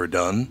anybody's ever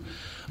done.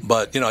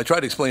 But, I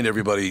tried to explain to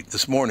everybody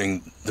this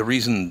morning the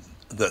reason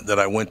that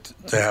I went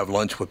to have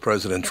lunch with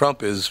President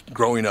Trump is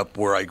growing up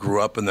where I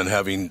grew up and then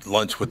having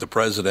lunch with the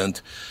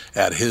president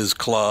at his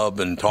club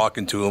and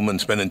talking to him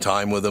and spending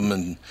time with him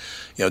and,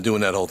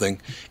 doing that whole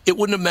thing. It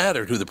wouldn't have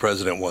mattered who the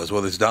president was,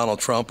 whether it's Donald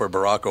Trump or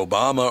Barack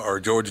Obama or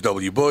George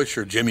W. Bush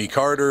or Jimmy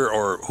Carter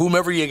or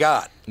whomever you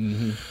got.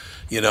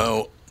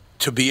 Mm-hmm.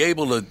 To be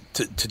able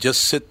to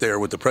just sit there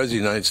with the President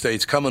of the United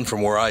States coming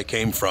from where I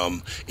came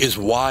from is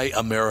why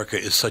America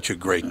is such a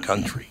great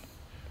country.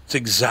 It's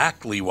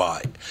exactly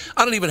why.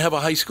 I don't even have a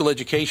high school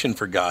education,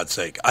 for God's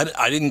sake.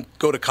 I didn't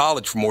go to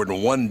college for more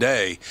than one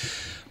day,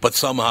 but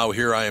somehow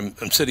here I'm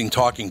sitting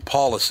talking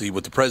policy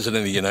with the President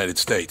of the United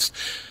States.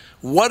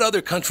 What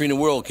other country in the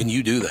world can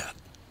you do that?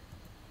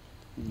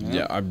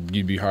 Yeah,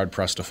 you'd be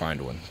hard-pressed to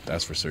find one,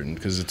 that's for certain,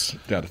 because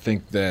to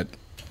think that,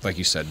 like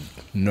you said,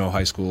 no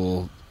high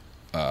school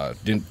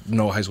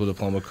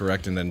diploma,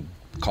 correct, and then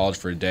college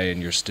for a day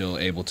and you're still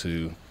able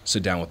to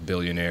sit down with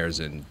billionaires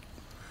and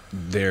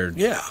they're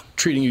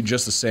treating you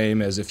just the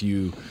same as if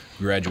you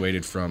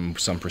graduated from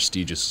some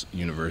prestigious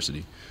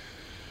university.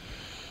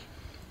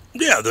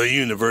 Yeah, the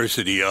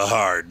University of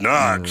Hard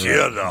Knocks, you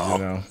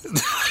know.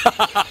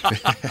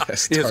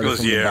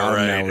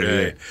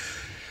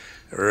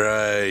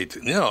 Right.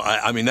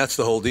 I mean, that's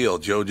the whole deal.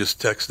 Joe just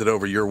texted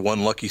over, "You're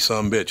one lucky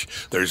son of a bitch."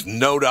 There's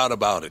no doubt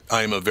about it.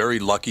 I am a very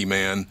lucky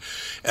man,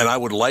 and I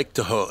would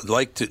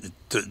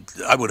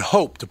I would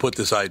hope to put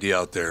this idea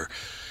out there.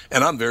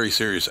 And I'm very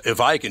serious.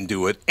 If I can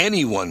do it,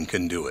 anyone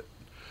can do it.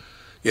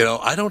 You know,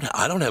 I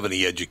don't have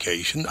any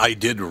education. I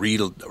did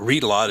read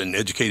a lot and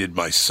educated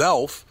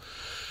myself.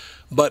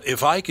 But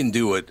if I can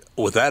do it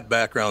with that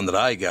background that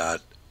I got,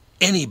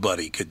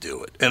 anybody could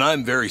do it. And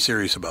I'm very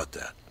serious about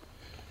that.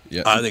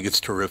 Yeah. I think it's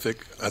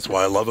terrific. That's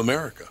why I love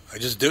America. I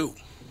just do.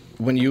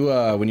 When you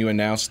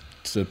announced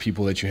to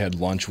people that you had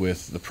lunch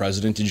with the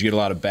president, did you get a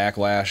lot of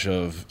backlash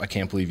of, "I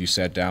can't believe you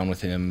sat down with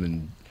him,"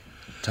 and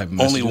type of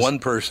messages? Only one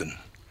person.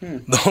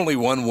 The only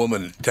one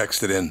woman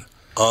texted in,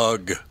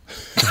 "Ugh."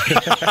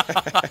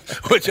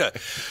 Which,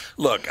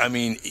 look, I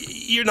mean,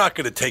 you're not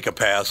going to take a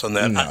pass on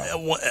that.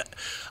 No.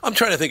 I'm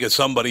trying to think of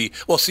somebody.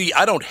 Well, see,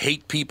 I don't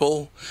hate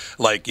people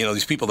like,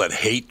 these people that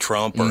hate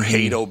Trump or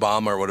hate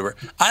Obama or whatever.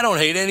 I don't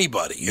hate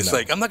anybody. It's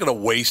like, I'm not going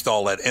to waste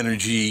all that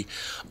energy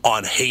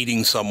on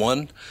hating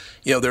someone.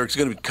 There's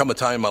going to come a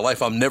time in my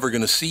life I'm never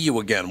going to see you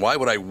again. Why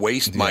would I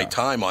waste my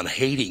time on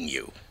hating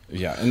you?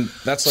 Yeah, and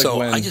that's like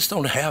so I just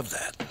don't have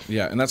that.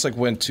 Yeah, and that's like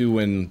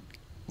when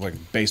like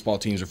baseball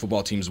teams or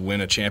football teams win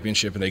a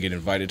championship and they get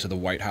invited to the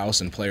White House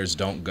and players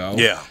don't go.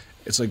 Yeah.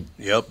 It's like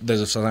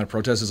there's a sign of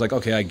protest. It's like,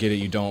 okay, I get it.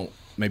 You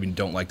maybe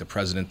don't like the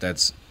president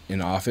that's in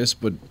office,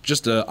 but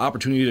just the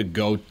opportunity to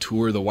go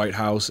tour the White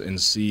House and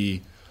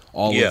see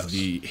all of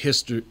the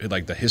history,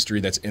 like the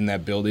history that's in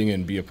that building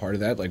and be a part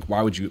of that. Like,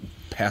 why would you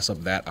pass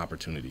up that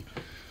opportunity?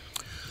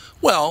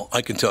 Well,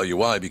 I can tell you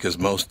why, because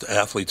most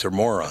athletes are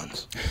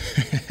morons.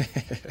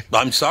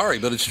 I'm sorry,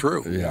 but it's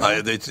true.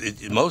 Yeah.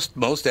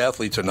 Most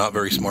athletes are not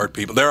very smart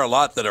people. There are a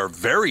lot that are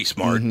very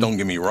smart, don't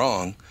get me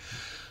wrong,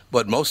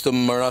 but most of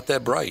them are not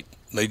that bright.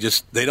 They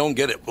don't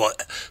get it. Well,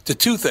 the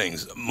two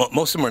things,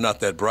 most of them are not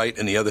that bright,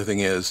 and the other thing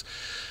is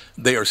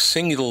they are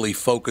singularly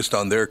focused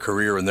on their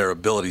career and their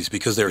abilities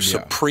because they're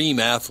supreme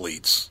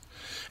athletes.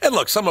 And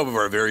look, some of them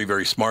are very,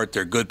 very smart.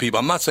 They're good people.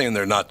 I'm not saying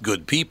they're not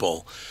good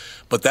people,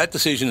 but that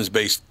decision is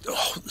based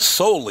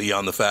solely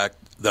on the fact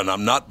that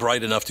I'm not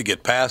bright enough to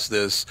get past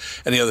this.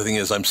 And the other thing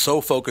is I'm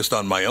so focused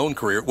on my own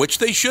career, which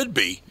they should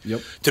be.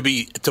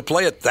 To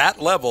play at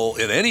that level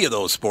in any of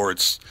those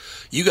sports,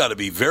 you got to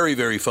be very,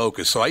 very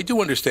focused. So I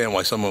do understand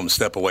why some of them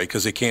step away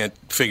because they can't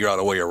figure out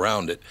a way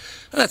around it.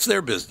 And that's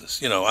their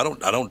business. I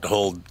don't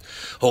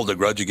hold a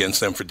grudge against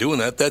them for doing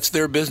that. That's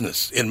their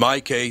business. In my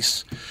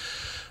case,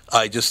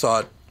 I just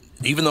thought,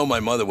 even though my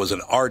mother was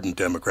an ardent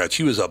Democrat,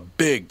 she was a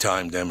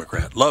big-time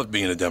Democrat, loved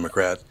being a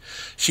Democrat,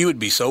 she would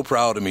be so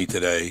proud of me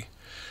today,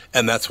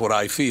 and that's what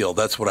I feel.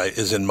 That's what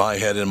is in my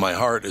head and my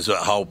heart, is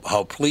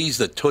how pleased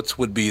that Toots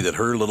would be that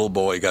her little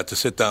boy got to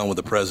sit down with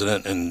the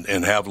president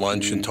and have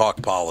lunch and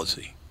talk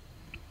policy.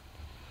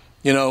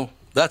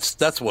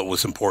 That's what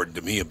was important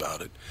to me about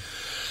it.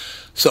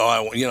 So,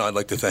 I'd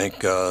like to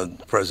thank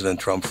President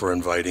Trump for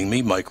inviting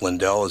me. Mike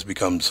Lindell has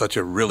become such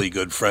a really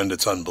good friend,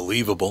 it's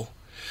unbelievable.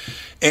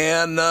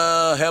 And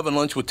having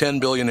lunch with 10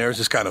 billionaires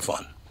is kind of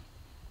fun.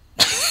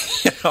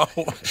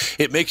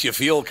 It makes you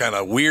feel kind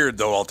of weird,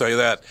 though, I'll tell you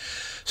that.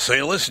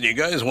 Say, listen, you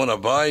guys want to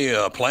buy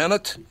a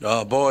planet?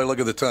 Oh, boy, look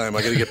at the time.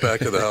 I got to get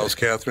back to the house.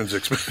 Catherine's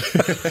It's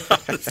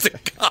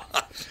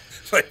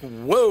like,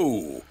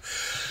 whoa.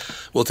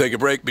 We'll take a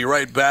break. Be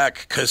right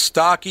back.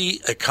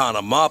 Kostaki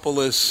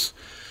Economopoulos.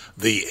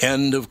 The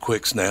end of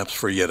Quick Snaps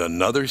for yet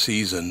another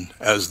season,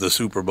 as the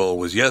Super Bowl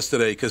was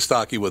yesterday.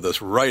 Kostaki with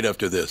us right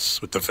after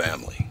this with the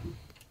family.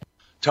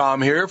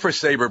 Tom here for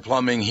Sabre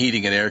Plumbing,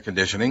 Heating, and Air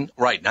Conditioning.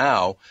 Right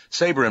now,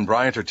 Sabre and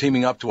Bryant are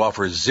teaming up to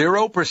offer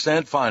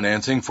 0%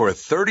 financing for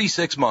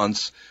 36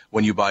 months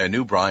when you buy a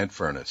new Bryant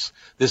furnace.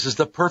 This is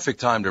the perfect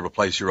time to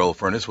replace your old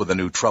furnace with a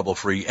new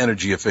trouble-free,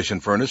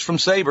 energy-efficient furnace from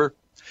Sabre.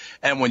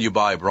 And when you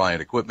buy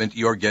Bryant equipment,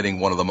 you're getting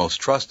one of the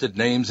most trusted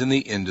names in the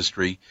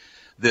industry.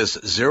 This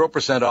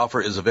 0% offer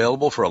is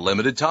available for a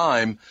limited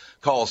time.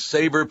 Call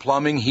Sabre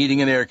Plumbing, Heating,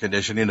 and Air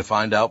Conditioning to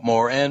find out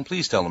more, and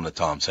please tell them that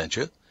Tom sent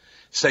you.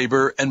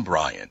 Sabre and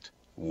Bryant,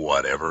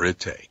 whatever it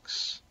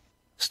takes.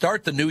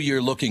 Start the new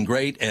year looking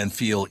great and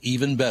feel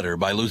even better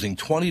by losing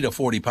 20 to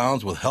 40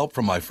 pounds with help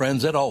from my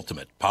friends at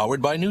Ultimate,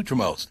 powered by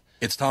Nutrimost.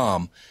 It's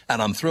Tom,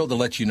 and I'm thrilled to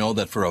let you know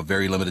that for a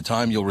very limited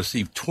time, you'll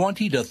receive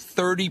 20 to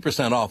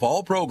 30% off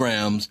all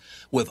programs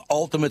with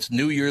Ultimate's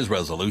New Year's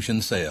resolution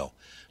sale.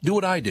 Do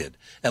what I did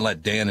and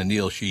let Dan and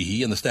Neil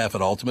Sheehy and the staff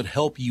at Ultimate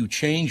help you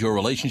change your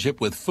relationship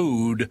with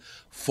food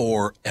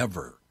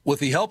forever. With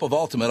the help of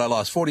Ultimate, I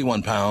lost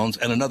 41 pounds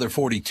and another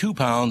 42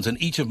 pounds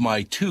in each of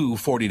my 2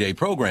 40-day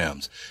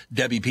programs.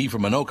 Debbie P.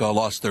 from Anoka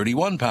lost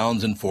 31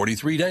 pounds in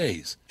 43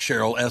 days.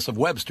 Cheryl S. of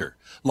Webster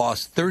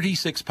lost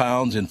 36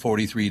 pounds in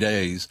 43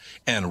 days.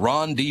 And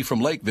Ron D.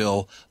 from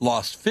Lakeville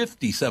lost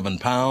 57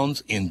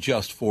 pounds in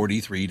just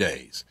 43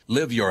 days.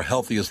 Live your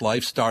healthiest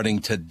life starting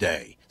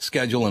today.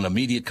 Schedule an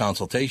immediate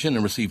consultation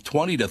and receive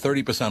 20 to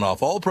 30%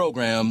 off all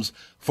programs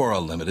for a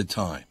limited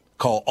time.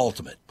 Call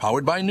Ultimate,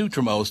 powered by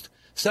Nutrimost,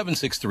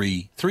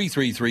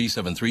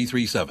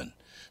 763-333-7337.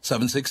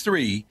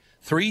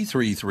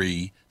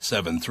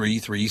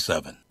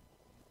 763-333-7337.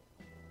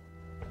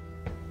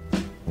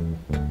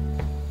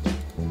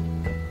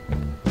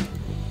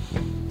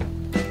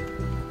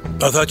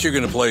 I thought you were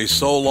going to play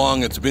So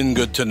Long It's Been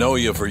Good to Know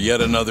You for yet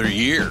another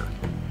year.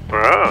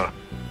 I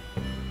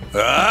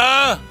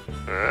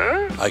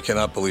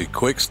cannot believe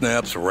Quick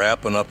Snap's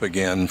wrapping up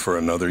again for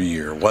another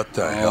year. What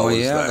the hell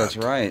is that? Oh, yeah, that's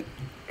right.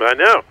 I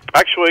know.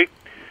 Actually,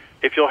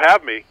 if you'll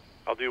have me,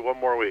 I'll do one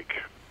more week.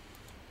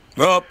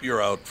 Oh,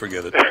 you're out.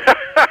 Forget it.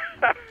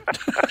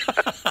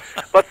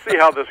 Let's see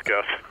how this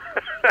goes.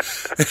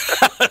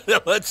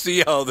 Let's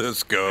see how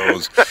this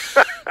goes.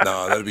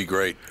 No, that'd be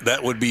great.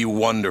 That would be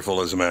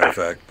wonderful, as a matter of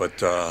fact.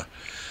 But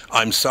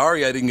I'm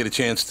sorry I didn't get a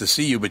chance to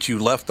see you, but you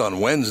left on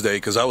Wednesday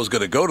because I was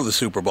going to go to the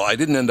Super Bowl. I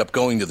didn't end up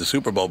going to the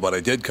Super Bowl, but I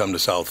did come to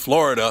South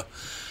Florida.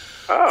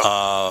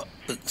 Oh.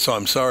 So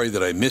I'm sorry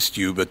that I missed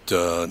you, but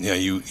yeah,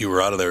 you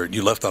were out of there.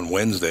 You left on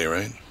Wednesday,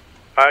 right?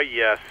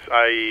 Yes.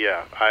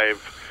 I've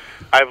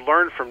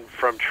learned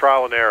from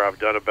trial and error. I've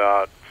done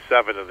about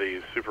 7 of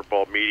these Super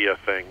Bowl media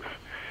things.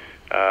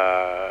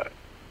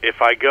 If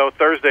I go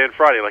Thursday and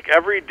Friday, like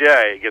every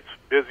day, it gets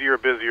busier.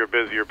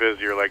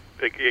 Like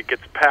it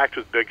gets packed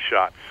with big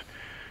shots.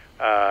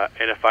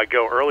 And if I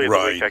go early in the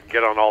week, I can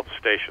get on all the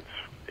stations,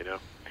 you know.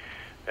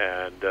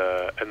 And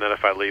then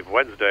if I leave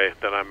Wednesday,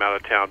 then I'm out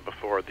of town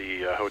before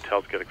the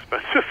hotels get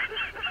expensive.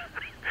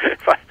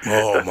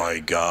 My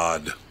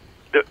God.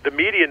 The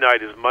media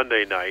night is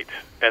Monday night,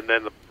 and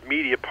then the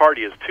media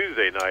party is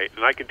Tuesday night,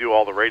 and I can do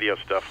all the radio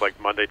stuff like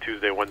Monday,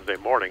 Tuesday, Wednesday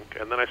morning,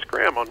 and then I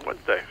scram on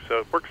Wednesday. So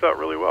it works out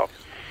really well.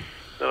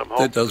 Then I'm home.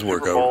 That does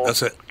work out.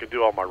 That's it. I can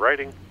do all my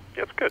writing.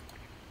 Yeah, it's good.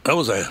 That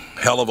was a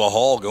hell of a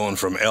haul going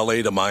from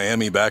L.A. to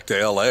Miami back to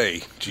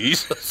L.A.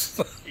 Jesus.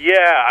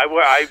 Yeah,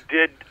 I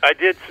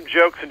did some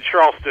jokes in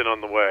Charleston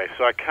on the way,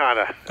 so I kind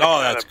of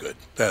that's good.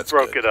 That's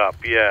broke good. it up.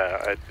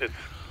 Yeah, it's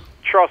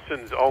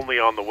Charleston's only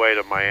on the way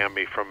to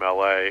Miami from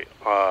L.A.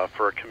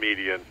 For a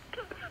comedian.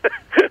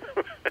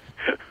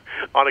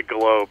 On a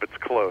globe, it's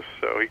close,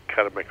 so it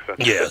kind of makes sense.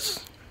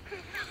 Yes.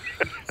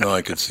 No,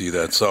 I could see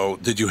that. So,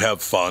 did you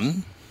have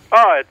fun?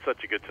 Oh, it's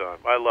such a good time.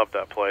 I love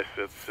that place.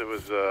 It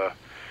was a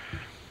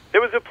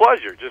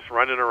pleasure just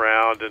running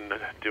around and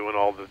doing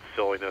all the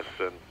silliness,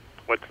 and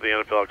went to the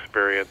NFL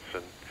experience,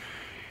 and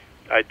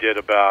I did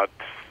about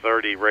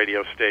 30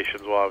 radio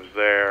stations while I was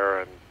there,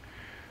 and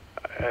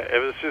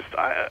it was just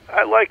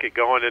I like it,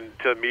 going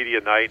into media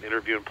night and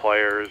interviewing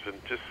players,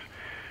 and just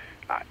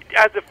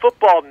as a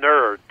football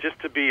nerd, just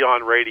to be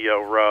on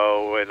Radio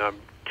Row, and I'm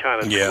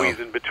kind of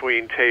squeezing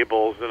between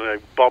tables, and I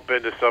bump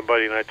into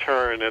somebody, and I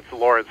turn, and it's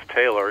Lawrence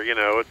Taylor. You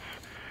know,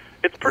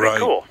 it's pretty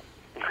cool.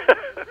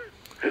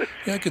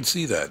 Yeah, I could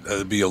see that.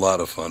 That'd be a lot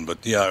of fun.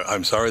 But yeah,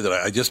 I'm sorry that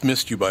I just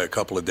missed you by a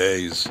couple of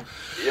days.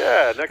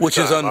 Yeah, which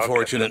is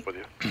unfortunate.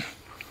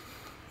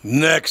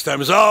 Next time.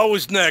 There's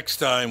always next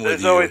time with you.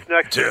 There's always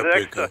next time.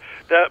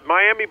 That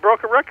Miami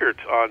broke a record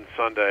on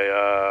Sunday.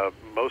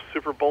 Most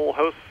Super Bowl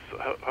hosts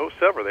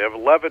ever. They have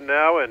 11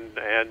 now, and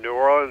New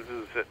Orleans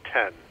is at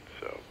 10.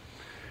 So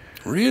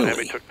really,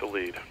 Miami took the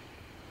lead.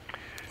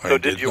 So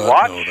did you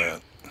watch? Know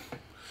that.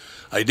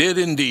 I did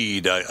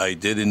indeed. I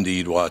did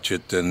indeed watch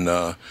it, and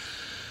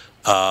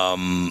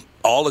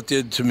all it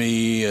did to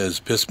me is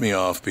piss me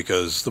off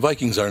because the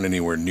Vikings aren't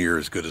anywhere near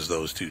as good as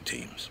those two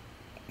teams.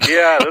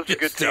 Yeah, those are good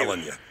teams.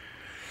 Telling you,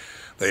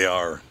 they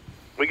are.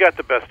 We got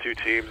the best 2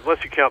 teams,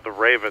 unless you count the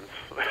Ravens,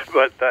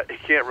 but you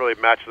can't really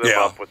match them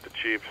up with the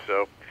Chiefs.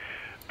 So,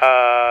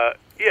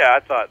 yeah,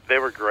 I thought they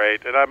were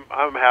great, and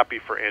I'm happy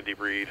for Andy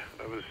Reid.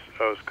 That was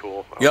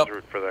cool. I was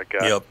rooting for that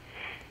guy. Yep.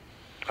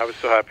 I was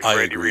so happy for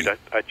Andy agree. Reid.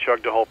 I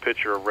chugged a whole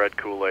pitcher of red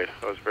Kool-Aid.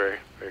 I was very,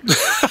 very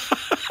excited.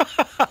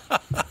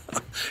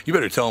 You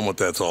better tell him what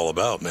that's all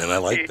about, man. I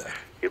like that.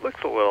 He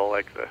looks a little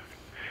like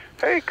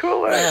hey,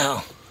 Kool-Aid.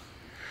 Well,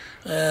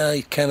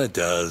 he kind of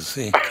does.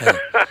 Isn't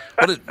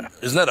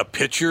that a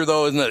pitcher,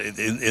 though? Isn't that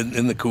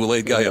in the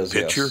Kool-Aid guy a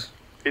pitcher? Yes.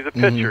 He's a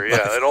pitcher,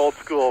 yeah, an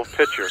old-school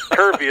pitcher.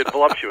 Curvy and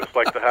voluptuous,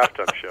 like the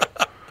halftime show.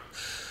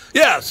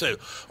 Yeah, so,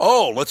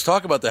 let's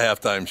talk about the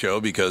halftime show,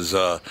 because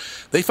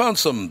they found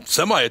some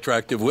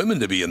semi-attractive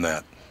women to be in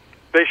that.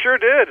 They sure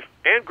did,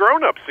 and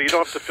grown-ups, so you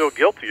don't have to feel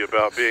guilty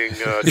about being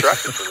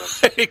attracted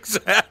to them.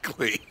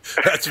 Exactly.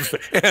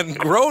 And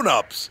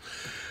grown-ups.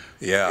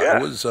 Yeah,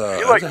 it was.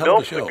 You like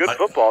MILFs and good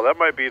football. That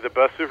might be the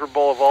best Super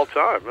Bowl of all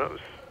time.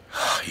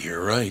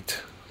 You're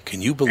right.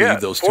 Can you believe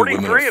those 2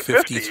 women are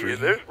 53?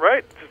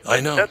 Right.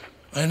 I know. That's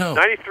I know.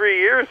 93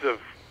 years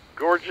of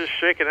gorgeous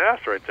shaking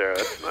ass right there.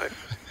 That's nice.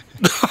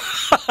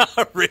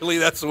 Really?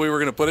 That's the way we're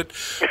going to put it?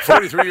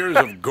 43 years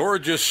of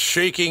gorgeous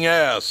shaking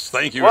ass.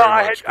 Thank you very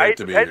much. Great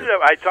to be here.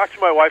 I talked to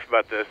my wife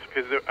about this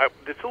because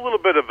it's a little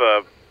bit of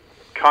a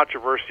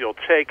controversial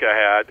take I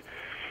had.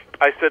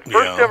 I said,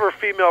 first ever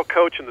female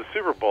coach in the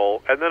Super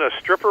Bowl, and then a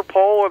stripper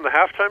pole in the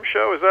halftime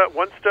show? Is that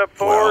one step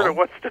forward or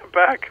one step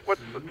back?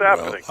 What's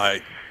happening?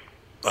 I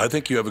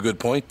think you have a good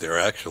point there,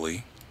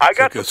 actually. I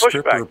got some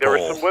pushback. There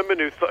were some women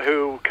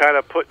who kind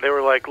of they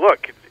were like,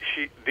 look,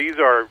 these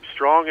are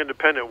strong,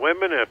 independent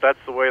women, and if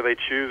that's the way they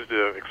choose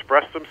to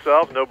express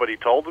themselves, nobody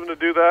told them to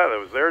do that. That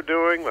was their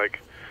doing.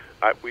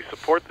 We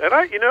support, and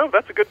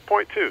that's a good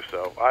point too.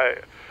 So I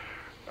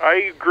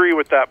agree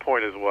with that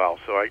point as well.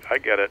 So I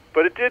get it,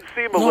 but it did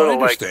seem a little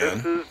like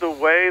this is the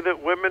way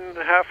that women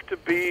have to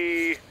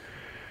be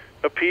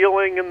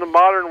appealing in the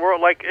modern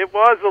world. Like it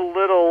was a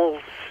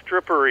little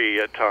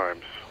strippery at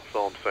times. That's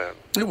all I'm saying.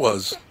 It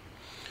was.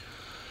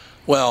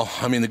 Well,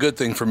 I mean, the good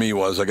thing for me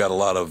was I got a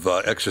lot of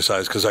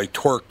exercise because I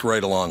twerked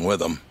right along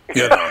with him.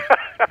 You know.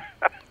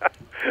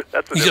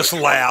 He just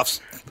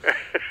laughs.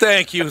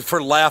 Thank you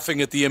for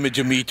laughing at the image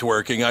of me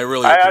twerking. I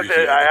really appreciate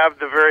it. I have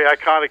the very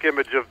iconic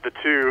image of the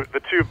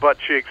two butt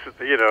cheeks,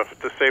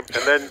 the same,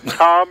 and then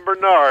Tom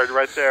Bernard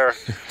right there.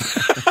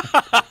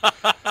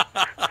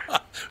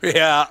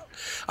 Yeah,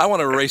 I want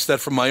to erase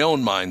that from my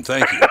own mind.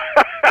 Thank you.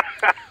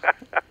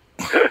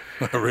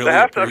 I really the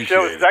halftime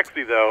show is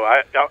sexy, though.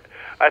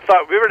 I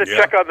thought we were to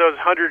check on those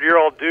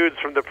 100-year-old dudes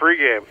from the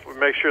pregame,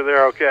 make sure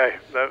they're okay.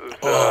 That was,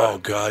 oh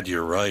God,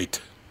 you're right.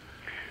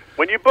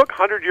 When you book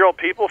 100-year-old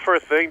people for a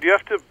thing, do you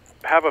have to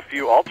have a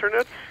few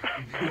alternates?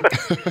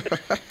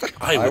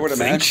 I would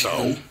think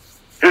so.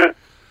 Just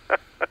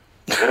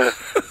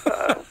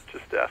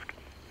asking.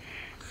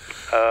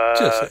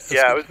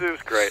 Yeah, it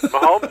was great.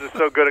 Mahomes is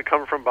so good at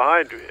coming from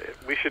behind.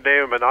 We should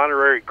name him an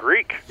honorary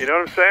Greek. You know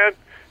what I'm saying?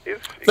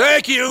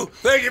 Thank you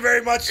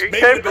very much. Maybe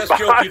the best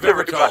joke you've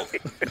ever told.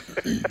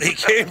 He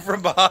came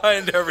from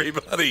behind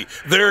everybody.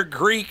 They're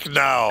Greek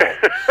now.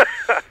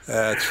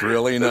 That's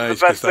really nice.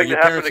 The best thing your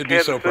that parents happened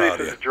would to be so Kansas City proud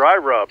of you. since dry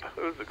rub.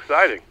 It was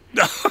exciting.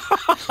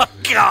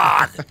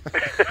 God.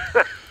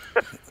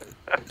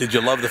 Did you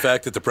love the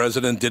fact that the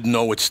president didn't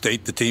know which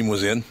state the team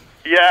was in?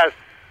 Yes,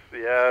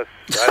 I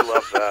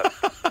love that.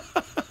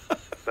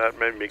 That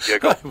made me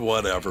giggle.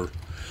 Whatever.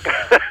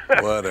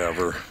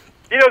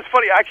 You know, it's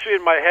funny. Actually,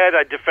 in my head,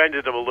 I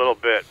defended him a little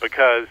bit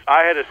because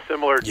I had a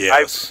similar.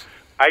 Yes.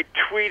 I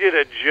tweeted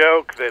a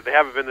joke that they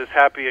haven't been this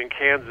happy in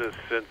Kansas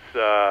since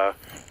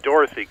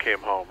Dorothy came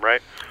home.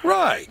 Right.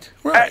 Right.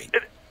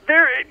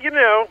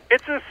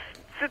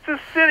 It's a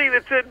city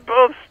that's in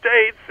both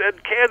states,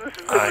 and Kansas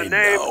is in the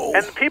name,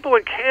 and the people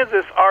in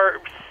Kansas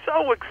are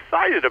so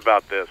excited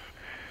about this.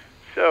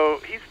 So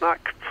he's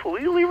not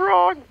completely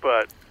wrong,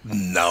 but.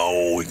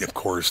 No, of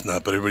course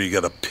not. But everybody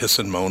got to piss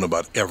and moan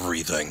about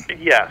everything.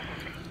 Yes.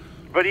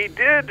 But he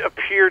did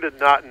appear to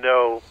not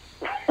know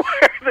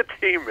where the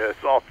team is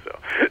also.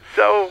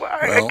 So,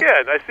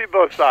 again, I see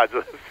both sides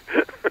of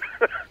this.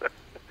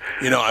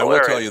 I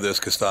will tell you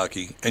this,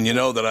 Kostaki, and you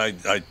know that I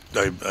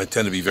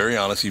tend to be very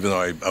honest, even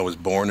though I was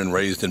born and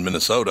raised in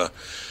Minnesota.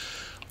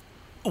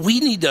 We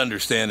need to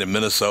understand in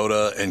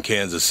Minnesota and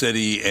Kansas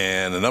City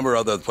and a number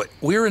of other places,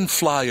 we're in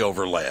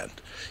flyover land.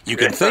 You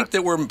can think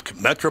that we're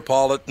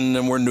metropolitan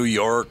and we're New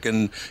York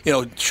and,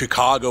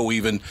 Chicago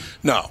even.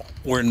 No,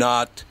 we're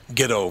not.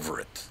 Get over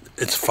it.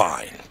 It's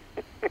fine.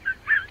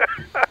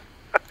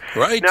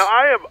 Right? Now,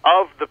 I am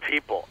of the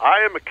people. I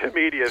am a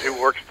comedian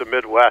who works the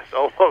Midwest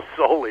almost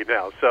solely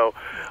now. So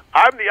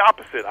I'm the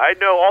opposite.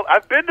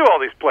 I've been to all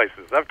these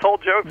places. I've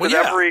told jokes in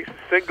every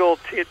single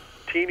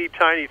teeny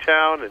tiny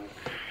town in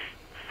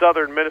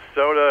southern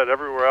Minnesota and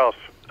everywhere else.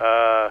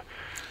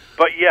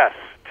 But yes,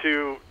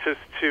 to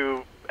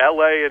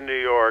L.A. and New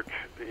York,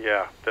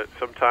 that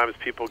sometimes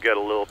people get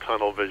a little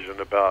tunnel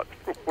vision about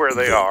where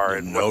they are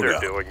and what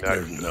they're doing next.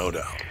 There's no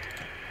doubt.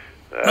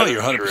 No,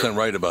 you're 100%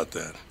 right about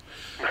that.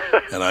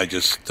 And I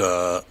just,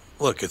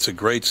 look, it's a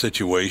great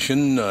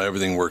situation.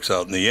 Everything works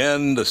out in the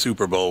end. The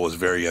Super Bowl was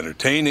very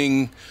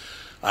entertaining.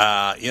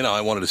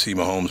 I wanted to see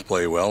Mahomes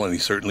play well, and he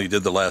certainly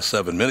did the last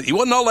 7 minutes. He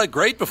wasn't all that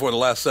great before the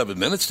last 7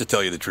 minutes, to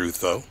tell you the truth,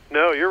 though.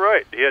 No, you're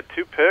right. He had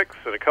 2 picks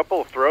and a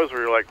couple of throws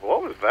where you're like,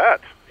 what was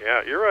that?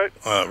 Yeah, you're right.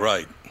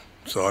 Right.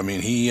 So, I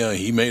mean,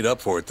 he made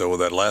up for it, though, with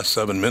that last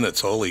 7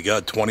 minutes. Holy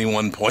God,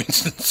 21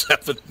 points in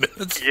 7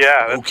 minutes?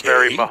 Yeah, that's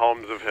very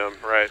Mahomes of him,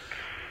 right?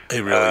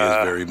 It really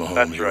is very Mahomes,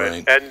 that's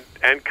right.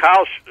 And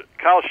Kyle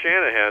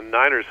Shanahan,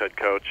 Niners head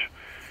coach,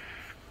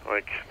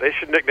 they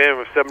should nickname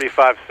him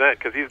 75 Cent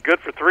because he's good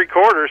for 3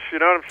 quarters, you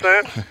know what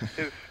I'm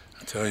saying?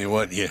 I tell you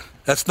what,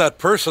 that's not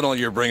personal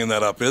you're bringing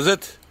that up, is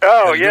it?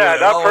 Oh, yeah,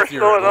 not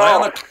personal at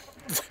all.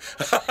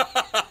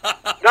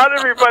 Not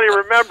everybody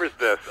remembers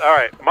this. All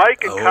right,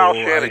 Mike and Kyle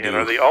Shanahan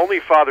are the only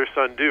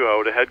father-son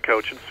duo to head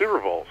coach in Super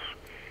Bowls.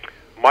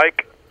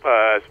 Mike,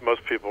 as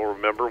most people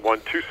remember, won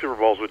 2 Super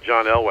Bowls with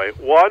John Elway.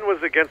 One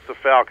was against the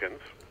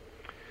Falcons.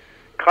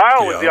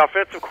 Kyle was the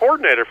offensive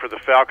coordinator for the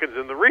Falcons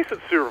in the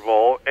recent Super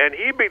Bowl, and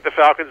he beat the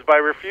Falcons by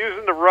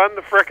refusing to run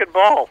the frickin'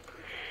 ball.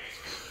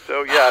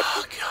 So yes,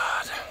 Oh,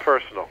 God. it's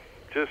personal.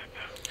 Just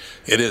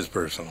It is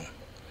personal.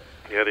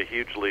 he had a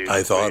huge lead.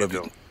 I thought What of are you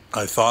doing?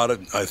 I thought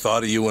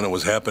of you when it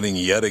was happening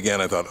yet again.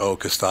 I thought, oh,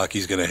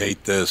 Kostaki's going to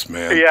hate this,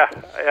 man.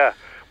 Yeah.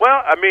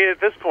 Well, I mean, at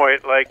this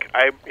point,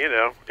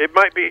 it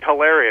might be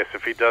hilarious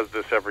if he does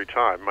this every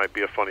time. It might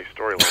be a funny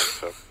storyline.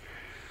 So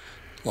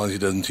As long as he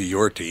doesn't to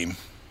your team.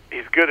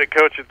 he's good at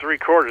coaching three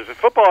quarters. If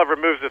football ever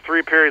moves to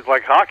 3 periods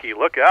like hockey,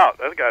 look out.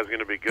 That guy's going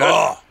to be good.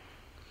 Oh,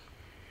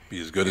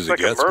 be as good He's as like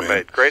it gets, a mermaid.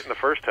 man. Great in the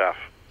first half.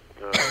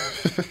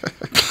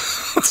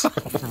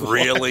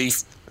 Really?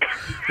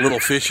 A little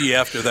fishy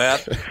after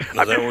that? Is I'm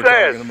that just what we're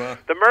saying, talking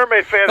about? the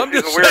mermaid fantasy I'm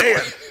is just a weird saying.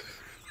 one.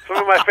 Some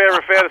of my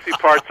favorite fantasy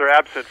parts are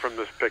absent from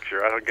this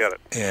picture. I don't get it.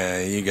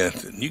 Yeah, you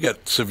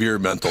got severe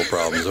mental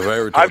problems. Have I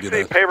ever told I've you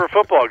seen that? paper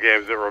football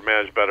games that were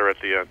managed better at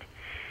the end.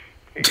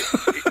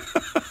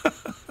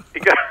 He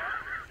got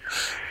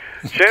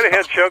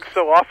Shanahan chokes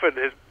so often.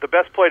 The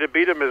best play to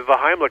beat him is the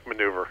Heimlich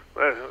maneuver.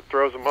 It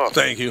throws him off.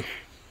 Thank you.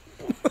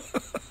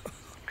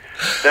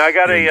 Now I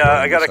got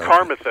a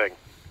karma thing.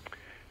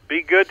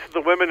 Be good to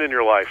the women in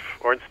your life,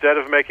 or instead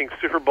of making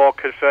Super Bowl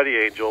confetti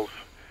angels,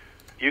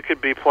 you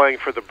could be playing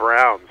for the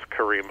Browns,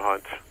 Kareem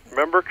Hunt.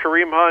 Remember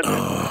Kareem Hunt?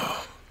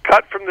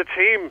 Cut from the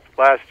team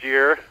last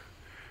year,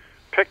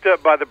 picked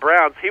up by the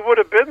Browns. He would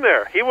have been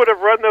there. He would have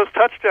run those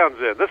touchdowns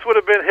in. This would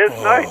have been his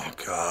night. Oh,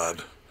 God.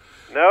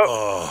 Nope.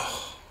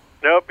 Oh.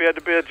 Nope, he had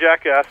to be a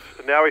jackass,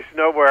 and now he's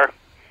nowhere.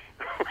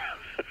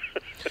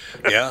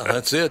 Yeah,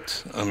 that's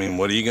it. I mean,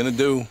 what are you going to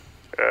do?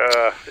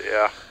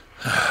 Yeah.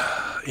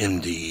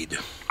 Indeed.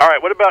 All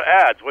right, what about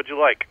ads? What'd you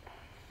like?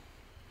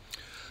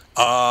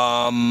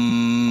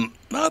 I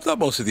thought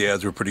most of the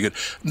ads were pretty good.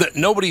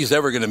 Nobody's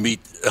ever going to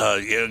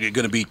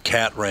beat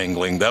cat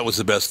wrangling. That was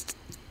the best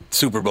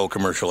Super Bowl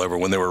commercial ever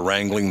when they were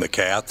wrangling the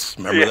cats.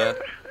 Remember that?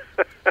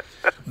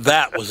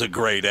 That was a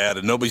great ad,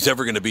 and nobody's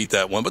ever going to beat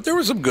that one. But there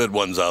were some good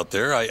ones out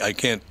there. I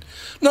can't.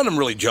 None of them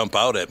really jump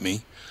out at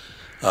me.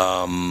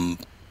 I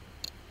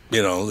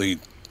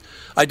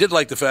did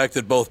like the fact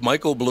that both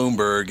Michael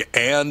Bloomberg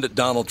and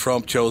Donald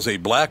Trump chose a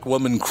black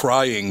woman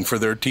crying for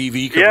their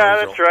TV commercial.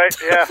 Yeah, that's right.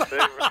 Yeah.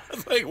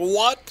 Like,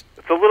 what?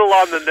 It's a little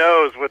on the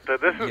nose with the,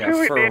 this is Yeah, who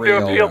we for need real.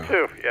 to appeal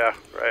to. Yeah,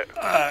 right.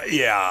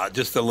 Yeah,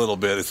 just a little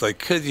bit. It's like,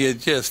 could you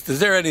just, is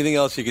there anything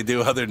else you could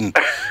do other than,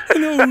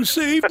 you know, who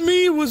saved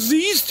me was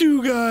these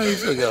two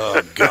guys? Like,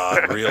 oh,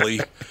 God,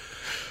 really?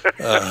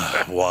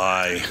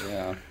 Why?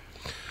 Yeah.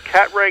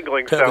 Cat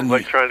wrangling Kevin, sounds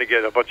like trying to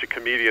get a bunch of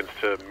comedians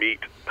to meet.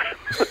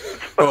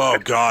 Oh,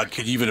 God,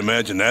 could you even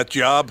imagine that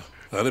job?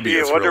 That'd be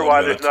a I wonder thrill,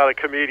 why wouldn't there's not a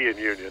comedian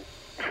union.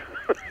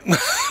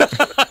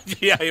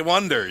 it? Yeah, I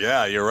wonder.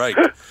 Yeah, you're right.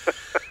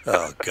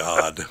 Oh,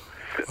 God.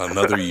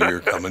 Another year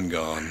come and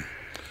gone.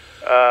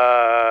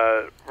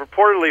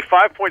 Reportedly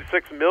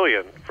 $5.6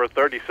 million for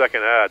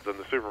 30-second ads in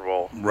the Super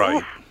Bowl. Right,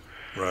 Oof.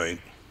 right.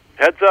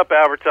 Heads up,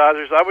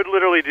 advertisers! I would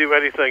literally do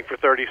anything for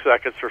 30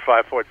 seconds for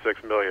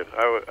 $5.6 million.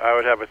 I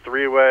would have a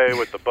three-way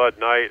with the Bud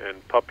Knight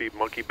and Puppy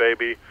Monkey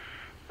Baby.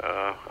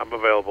 I'm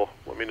available.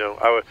 Let me know.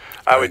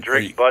 I would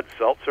drink Bud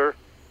Seltzer.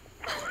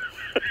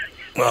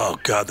 Oh,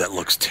 God, that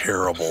looks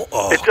terrible.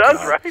 Oh, It does,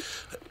 God. right?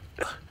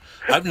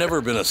 I've never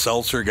been a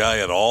seltzer guy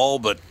at all,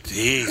 but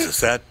Jesus,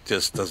 that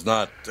just does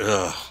not.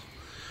 Ugh.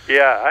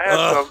 Yeah, I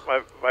had some.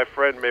 My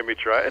friend made me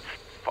try. It's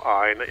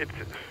fine. It's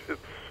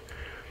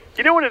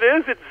you know what it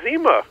is? It's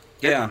Zima.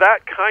 Yeah. It's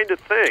that kind of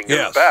thing.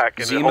 Yes. It's back.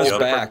 And Zima's it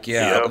holds back, different,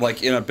 yeah. you know,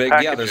 Like in a big,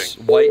 packaging. there's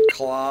White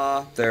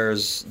Claw,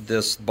 there's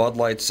this Bud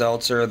Light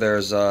Seltzer,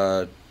 there's,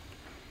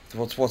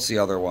 what's the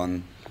other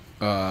one?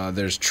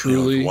 There's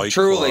Truly. White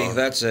Truly, Claw.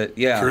 that's it,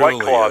 yeah. Truly,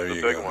 White Claw there is the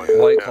you big go. one.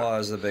 White Yeah. Claw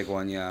is the big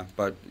one, yeah.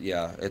 But,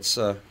 yeah, it's,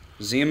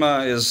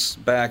 Zima is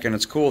back, and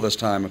it's cool this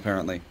time,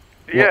 apparently.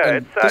 Yeah, Well, and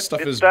it's that, this stuff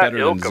it's is that better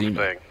than ilk of Zima.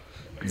 thing.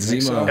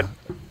 Zima.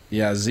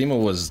 Yeah, Zima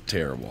was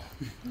terrible.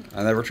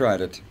 I never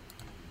tried it.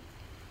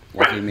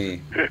 Lucky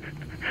me.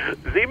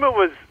 Zima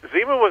was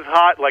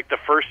hot like the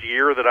first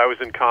year that I was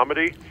in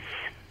comedy,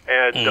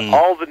 and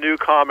all the new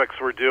comics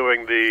were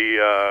doing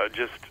the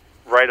just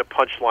write a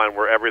punchline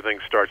where everything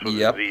starts with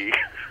Yep. a Z.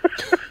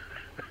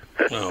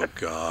 Oh,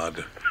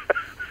 God.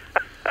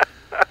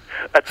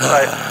 That's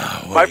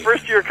right. My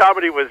first year of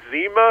comedy was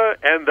Zima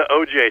and the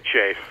OJ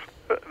chase.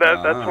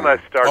 That's when I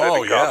started.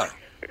 Oh, in yeah. comedy.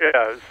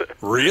 Yeah.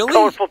 Really?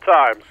 Colorful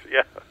times.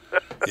 Yeah.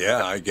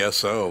 Yeah, I guess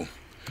so.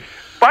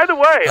 By the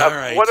way, All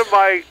right. one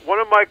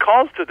of my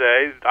calls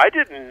today, I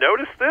didn't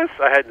notice this.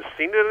 I hadn't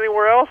seen it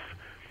anywhere else.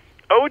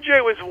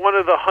 OJ was one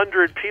of the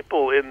 100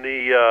 people in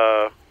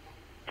the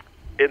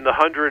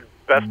 100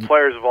 best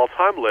players of all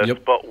time list,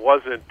 Yep. but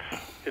wasn't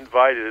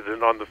invited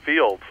and on the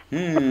field.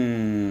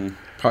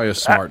 Probably a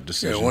smart Yeah, I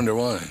decision. wonder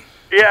why.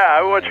 Yeah, I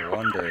I wonder.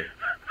 wonder.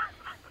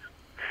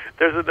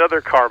 There's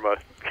another karma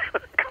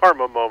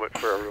moment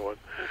for everyone.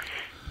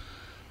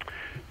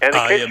 And in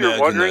I case you're imagine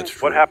wondering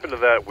that's what true. happened to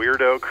that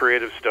weirdo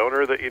creative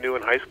stoner that you knew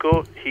in high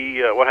school,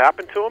 he what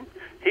happened to him?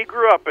 He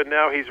grew up and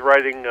now he's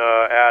writing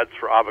ads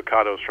for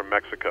avocados from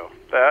Mexico.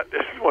 That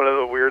is one of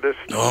the weirdest.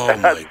 Oh,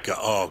 ads. my God.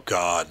 Oh,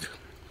 God.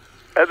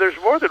 And there's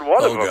more than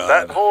one of Oh,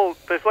 them. God.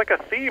 There's like a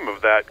theme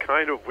of that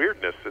kind of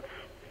weirdness. It's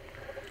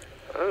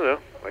I don't know.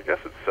 I guess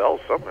it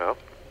sells somehow.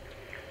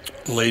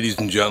 Ladies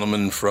and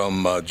gentlemen,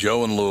 from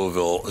Joe in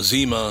Louisville,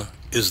 Zima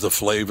is the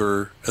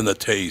flavor and the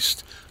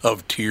taste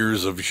of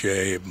tears of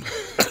shame.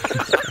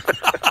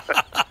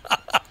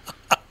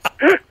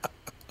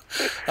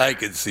 I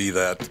can see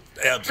that.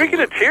 Absolutely. Speaking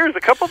of tears, a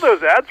couple of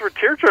those ads were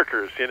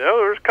tear-jerkers, you know?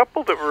 There's a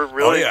couple that were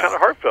really kind of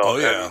heartfelt. Oh,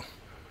 yeah.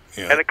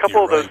 And a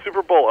couple of those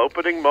Super Bowl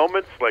opening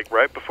moments, like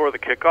right before the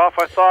kickoff,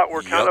 I thought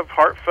were kind of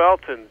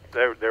heartfelt, and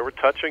they were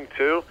touching,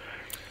 too.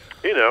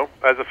 You know,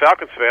 as a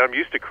Falcons fan, I'm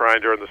used to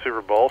crying during the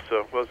Super Bowl,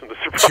 so it wasn't a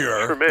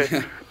surprise for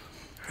me.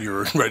 You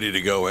were ready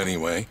to go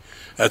anyway.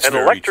 That's an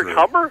very electric true.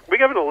 Hummer? We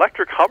have an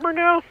electric Hummer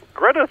now?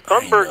 Greta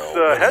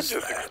Thunberg's head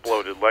just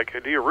exploded. Like,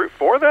 do you root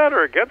for that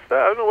or against that?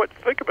 I don't know what to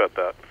think about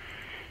that.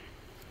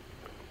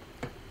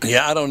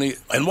 Yeah, I don't need.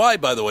 And why,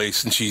 by the way?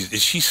 Since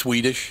is she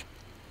Swedish?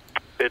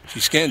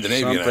 She's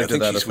Scandinavian. Something I think to she's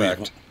that effect.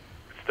 Swedish.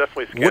 It's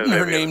definitely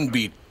Scandinavian.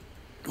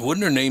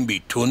 Wouldn't her name be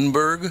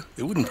Thunberg?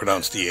 They wouldn't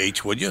pronounce the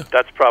H, would you?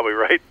 That's probably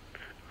right.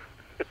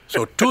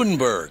 So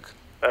Thunberg.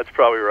 That's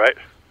probably right.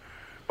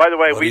 By the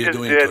way, What are we you just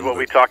doing, did Thunberg? what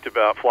we talked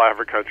about,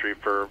 flyover country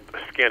for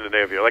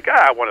Scandinavia. Like,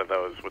 one of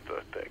those with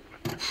the thing.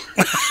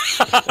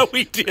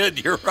 We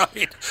did. You're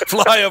right.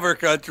 Flyover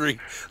country.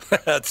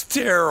 That's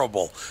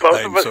terrible. Both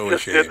I'm of us so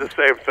just ashamed. did the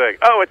same thing.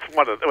 Oh, it's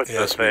one of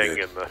Yes, the we thing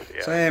did. in the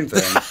Same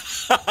thing.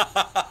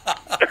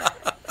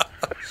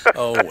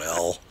 Oh,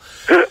 well.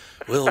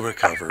 We'll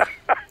recover.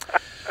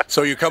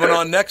 So you're coming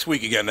on next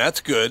week again. That's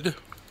good.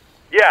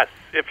 Yes,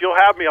 if you'll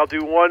have me, I'll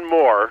do one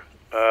more.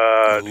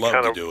 I'd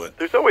love to do it.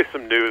 There's always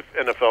some news,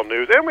 NFL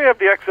news, and we have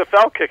the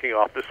XFL kicking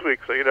off this week,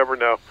 so you never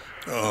know.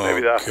 Oh,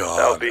 Maybe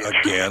that'll be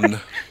again.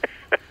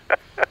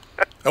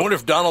 I wonder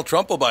if Donald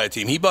Trump will buy a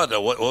team. He bought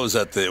what was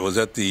that? Was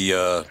that the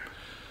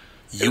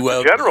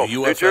the Generals, UFL?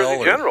 New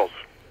Jersey Generals.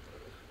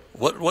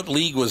 What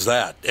league was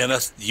that?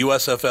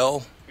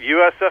 USFL?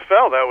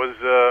 USFL. That was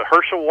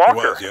Herschel Walker.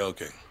 It was, yeah,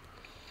 okay.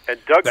 And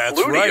Doug That's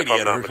Flutie, right, if he I'm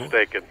had not Herschel.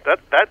 mistaken.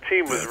 That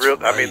team was That's real.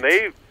 I mean,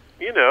 right.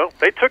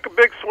 they took a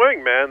big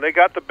swing, man. They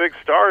got the big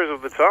stars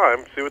of the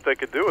time. See what they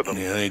could do with them.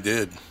 Yeah, they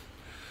did.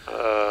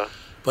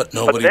 But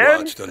nobody then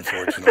watched,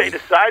 unfortunately. They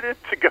decided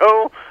to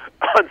go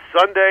on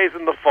Sundays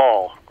in the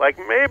fall. Like,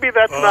 maybe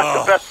that's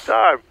not the best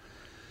time.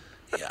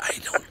 Yeah, I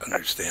don't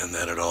understand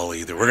that at all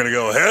either. We're going to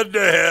go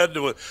head-to-head.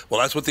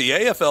 Well, that's what the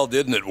AFL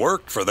did, and it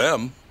worked for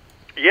them.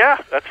 Yeah,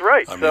 that's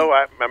right.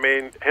 I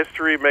mean,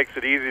 history makes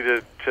it easy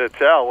to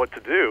tell what to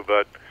do,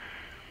 but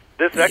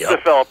this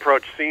XFL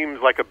approach seems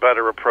like a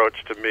better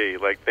approach to me.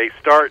 Like, they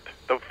start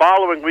the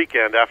following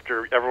weekend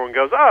after everyone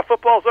goes,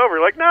 football's over.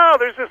 Like, no,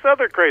 there's this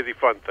other crazy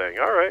fun thing.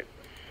 All right.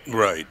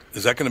 Right.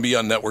 Is that going to be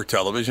on network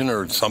television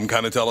or some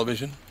kind of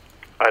television?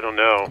 I don't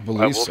know.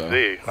 believe I will so.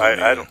 see.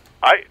 Yeah.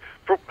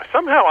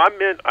 Somehow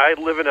I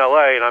live in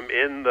LA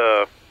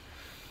and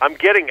I'm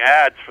getting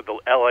ads for the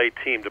LA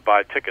team to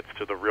buy tickets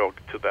to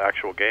the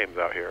actual games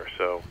out here.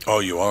 So. Oh,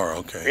 you are?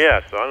 Okay.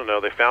 Yeah, so I don't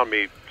know. They found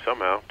me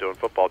somehow doing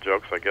football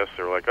jokes. I guess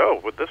they were like, "Oh,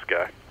 with this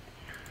guy."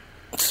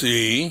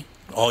 See?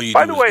 All you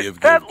By do the way, is give,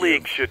 that give,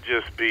 league give. should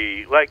just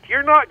be like,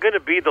 you're not going to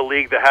be the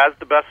league that has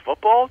the best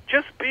football.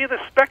 Just be the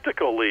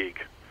spectacle league.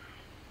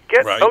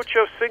 Get Right.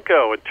 Ocho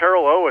Cinco and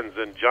Terrell Owens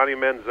and Johnny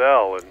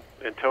Manziel and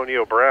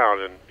Antonio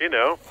Brown and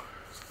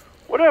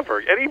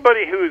whatever.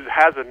 Anybody who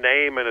has a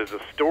name and is a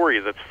story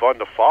that's fun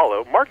to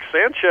follow. Mark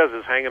Sanchez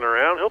is hanging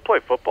around. He'll play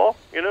football.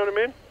 You know what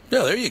I mean?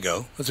 Yeah, there you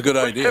go. That's a good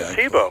idea.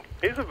 Tim Tebow.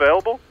 He's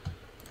available.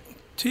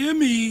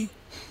 Timmy.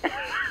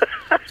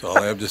 That's all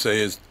I have to say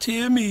is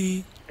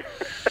Timmy.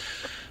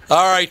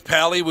 All right,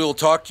 Pally, we'll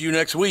talk to you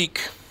next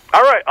week.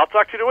 All right, I'll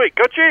talk to you in a week.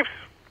 Go Chiefs!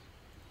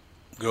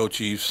 Go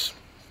Chiefs.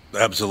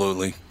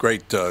 Absolutely.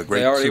 Great Super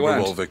already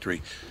Bowl went.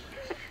 victory.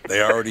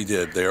 They already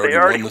did. They already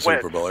already won the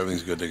Super went. Bowl.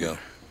 Everything's good to go.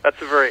 That's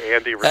a very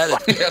Andy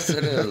response. Yes,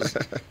 it is.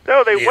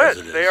 No, they Yes, went.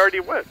 it is. They already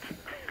went.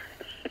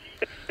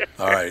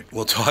 All right.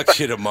 We'll talk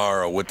to you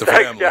tomorrow with the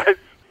Thanks, family. guys.